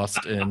to cost,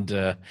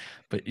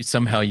 but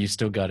somehow you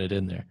still got it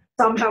in there.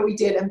 Somehow we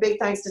did, and big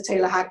thanks to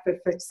Taylor Hackford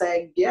for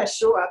saying, yeah,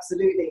 sure,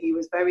 absolutely. He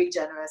was very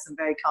generous and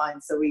very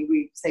kind. So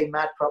we say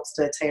mad props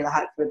to Taylor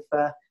Hackford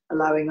for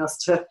allowing us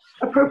to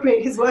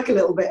appropriate his work a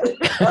little bit.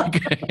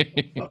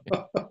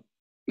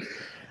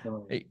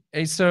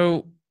 Hey,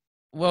 so.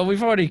 Well,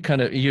 we've already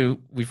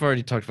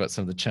talked about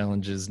some of the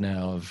challenges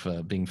now of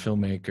being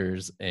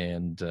filmmakers,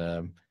 and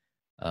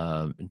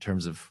in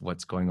terms of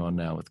what's going on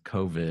now with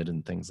COVID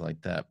and things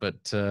like that.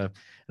 But and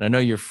I know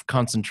you're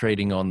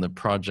concentrating on the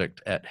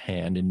project at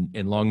hand,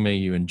 and long may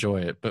you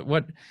enjoy it. But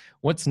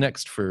what's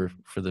next for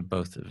the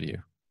both of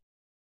you?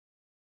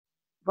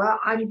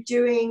 Well, I'm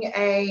doing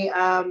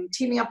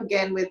teaming up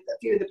again with a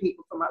few of the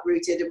people from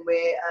Uprooted, and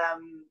we're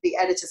the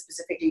editor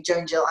specifically,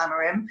 Joan Jill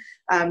Amorim.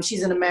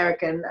 She's an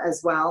American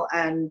as well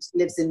and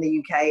lives in the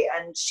UK,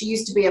 and she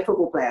used to be a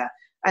football player.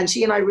 And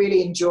she and I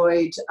really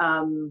enjoyed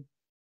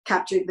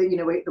capturing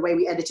the way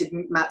we edited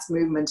Matt's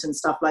movement and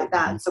stuff like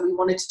that. And so we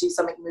wanted to do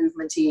something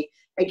movementy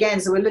again.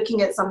 So we're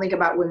looking at something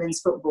about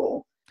women's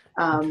football.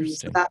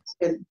 So that's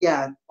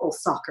or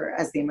soccer,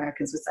 as the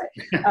Americans would say.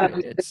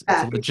 It's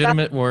a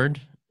legitimate word.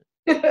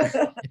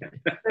 So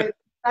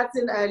that's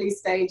in early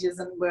stages,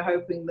 and we're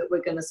hoping that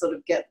we're going to sort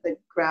of get the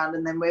ground,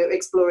 and then we're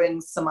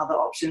exploring some other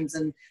options,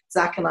 and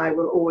Zach and I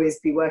will always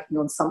be working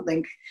on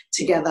something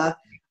together.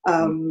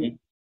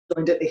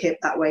 joined at the hip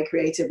that way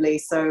creatively.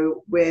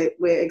 So we're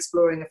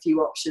exploring a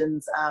few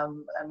options,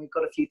 and we've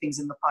got a few things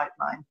in the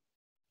pipeline.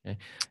 Okay.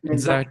 And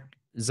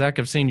Zack,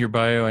 I've seen your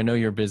bio. I know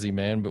you're a busy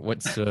man, but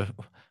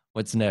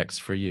what's next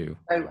for you?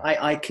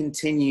 I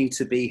continue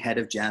to be head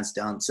of jazz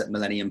dance at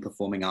Millennium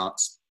Performing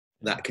Arts.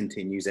 That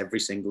continues every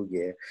single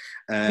year.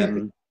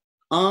 I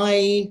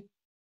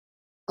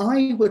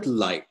would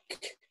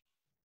like,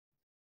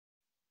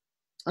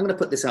 I'm going to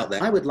put this out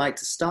there. I would like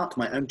to start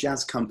my own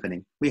jazz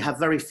company. We have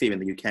very few in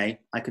the UK.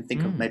 I can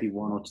think of maybe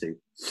one or two.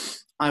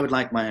 I would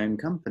like my own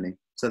company.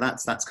 So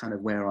that's kind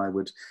of where I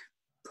would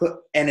put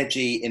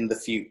energy in the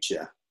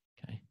future.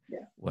 Okay.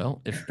 Yeah.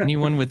 Well, if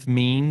anyone with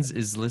means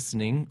is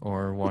listening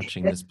or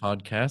watching this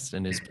podcast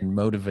and has been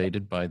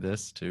motivated by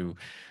this to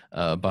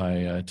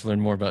learn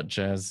more about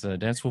jazz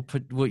dance,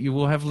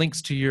 we'll have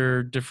links to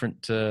your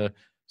different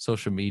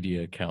social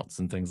media accounts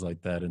and things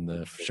like that in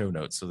the show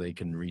notes, so they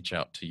can reach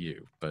out to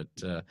you. But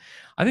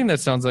I think that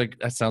sounds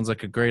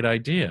like a great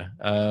idea.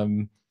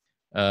 And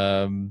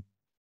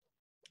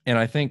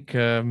I think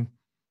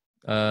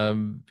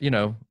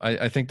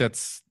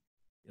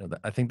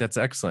I think that's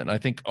excellent. I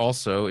think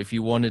also, if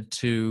you wanted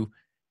to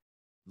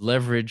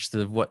leverage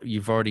what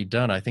you've already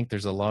done, I think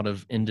there's a lot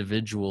of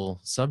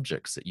individual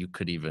subjects that you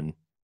could even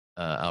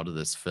out of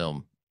this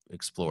film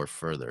explore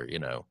further.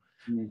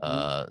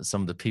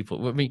 Some of the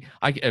people. I mean,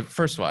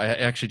 first of all, I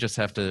actually just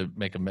have to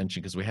make a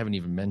mention, because we haven't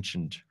even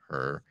mentioned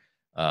her.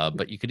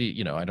 But you could,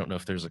 I don't know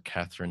if there's a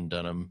Catherine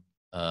Dunham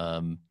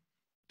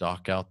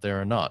doc out there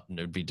or not, and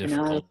it'd be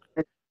difficult.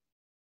 No.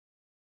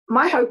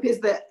 My hope is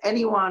that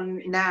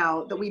anyone,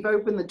 now that we've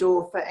opened the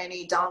door for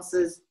any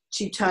dancers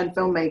to turn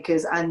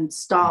filmmakers and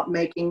start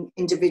making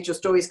individual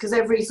stories, because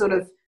every sort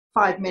of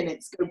 5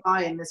 minutes go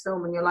by in this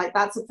film and you're like,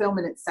 that's a film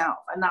in itself.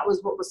 And that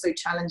was what was so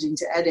challenging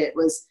to edit,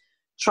 was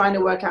trying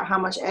to work out how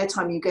much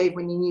airtime you gave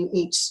when you knew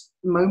each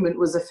moment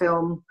was a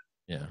film.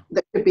 Yeah.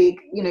 That could be,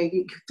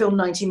 you could film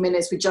 90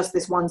 minutes with just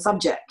this one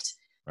subject.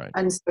 Right.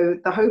 And so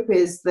the hope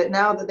is that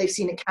now that they've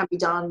seen it can be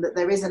done, that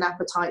there is an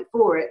appetite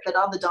for it, that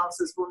other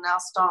dancers will now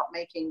start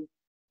making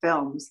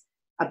films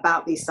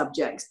about these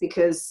subjects,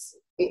 because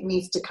it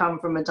needs to come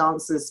from a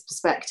dancer's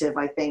perspective,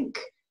 I think,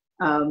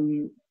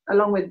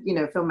 along with,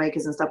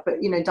 filmmakers and stuff.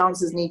 But,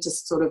 dancers need to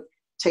sort of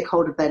take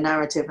hold of their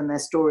narrative and their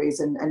stories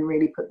and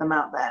really put them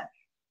out there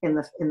in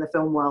the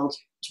film world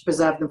to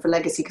preserve them for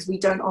legacy, because we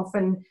can't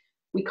often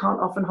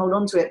hold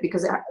on to it,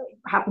 because it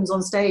happens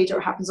on stage or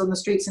it happens on the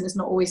streets and it's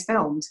not always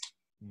filmed.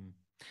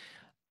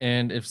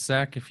 And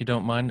Zack, if you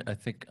don't mind, I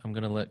think I'm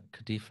going to let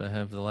Khadifa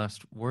have the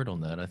last word on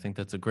that. I think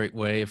that's a great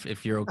way,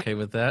 if you're okay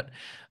with that.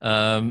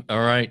 All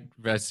right,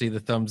 I see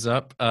the thumbs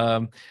up.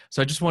 So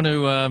I just want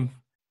to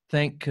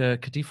thank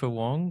Khadifa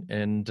Wong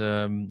and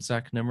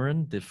Zack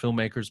Nemorin, the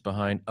filmmakers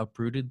behind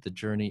Uprooted, The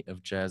Journey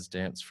of Jazz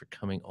Dance, for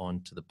coming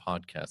on to the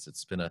podcast.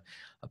 It's been a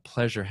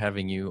pleasure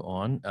having you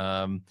on.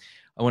 I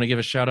want to give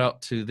a shout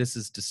out to This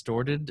Is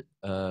Distorted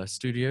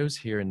Studios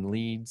here in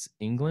Leeds,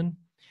 England.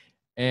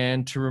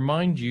 And to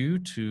remind you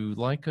to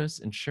like us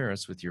and share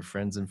us with your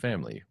friends and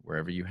family,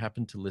 wherever you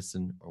happen to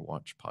listen or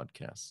watch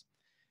podcasts.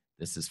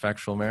 This is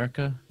Factual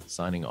America,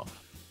 signing off.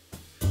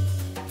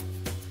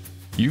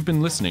 You've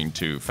been listening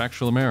to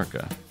Factual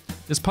America.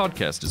 This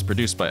podcast is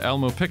produced by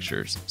Alamo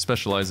Pictures,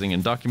 specializing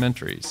in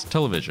documentaries,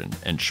 television,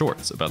 and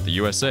shorts about the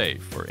USA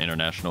for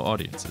international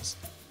audiences.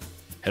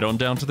 Head on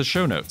down to the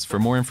show notes for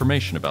more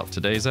information about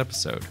today's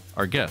episode,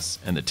 our guests,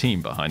 and the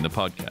team behind the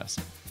podcast.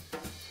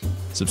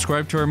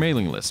 Subscribe to our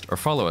mailing list or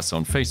follow us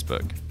on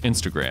Facebook,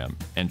 Instagram,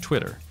 and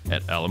Twitter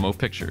at Alamo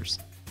Pictures.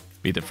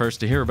 Be the first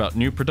to hear about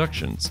new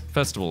productions,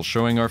 festivals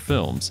showing our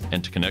films,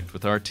 and to connect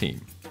with our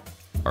team.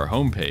 Our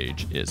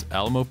homepage is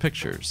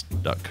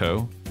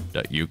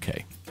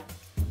alamopictures.co.uk.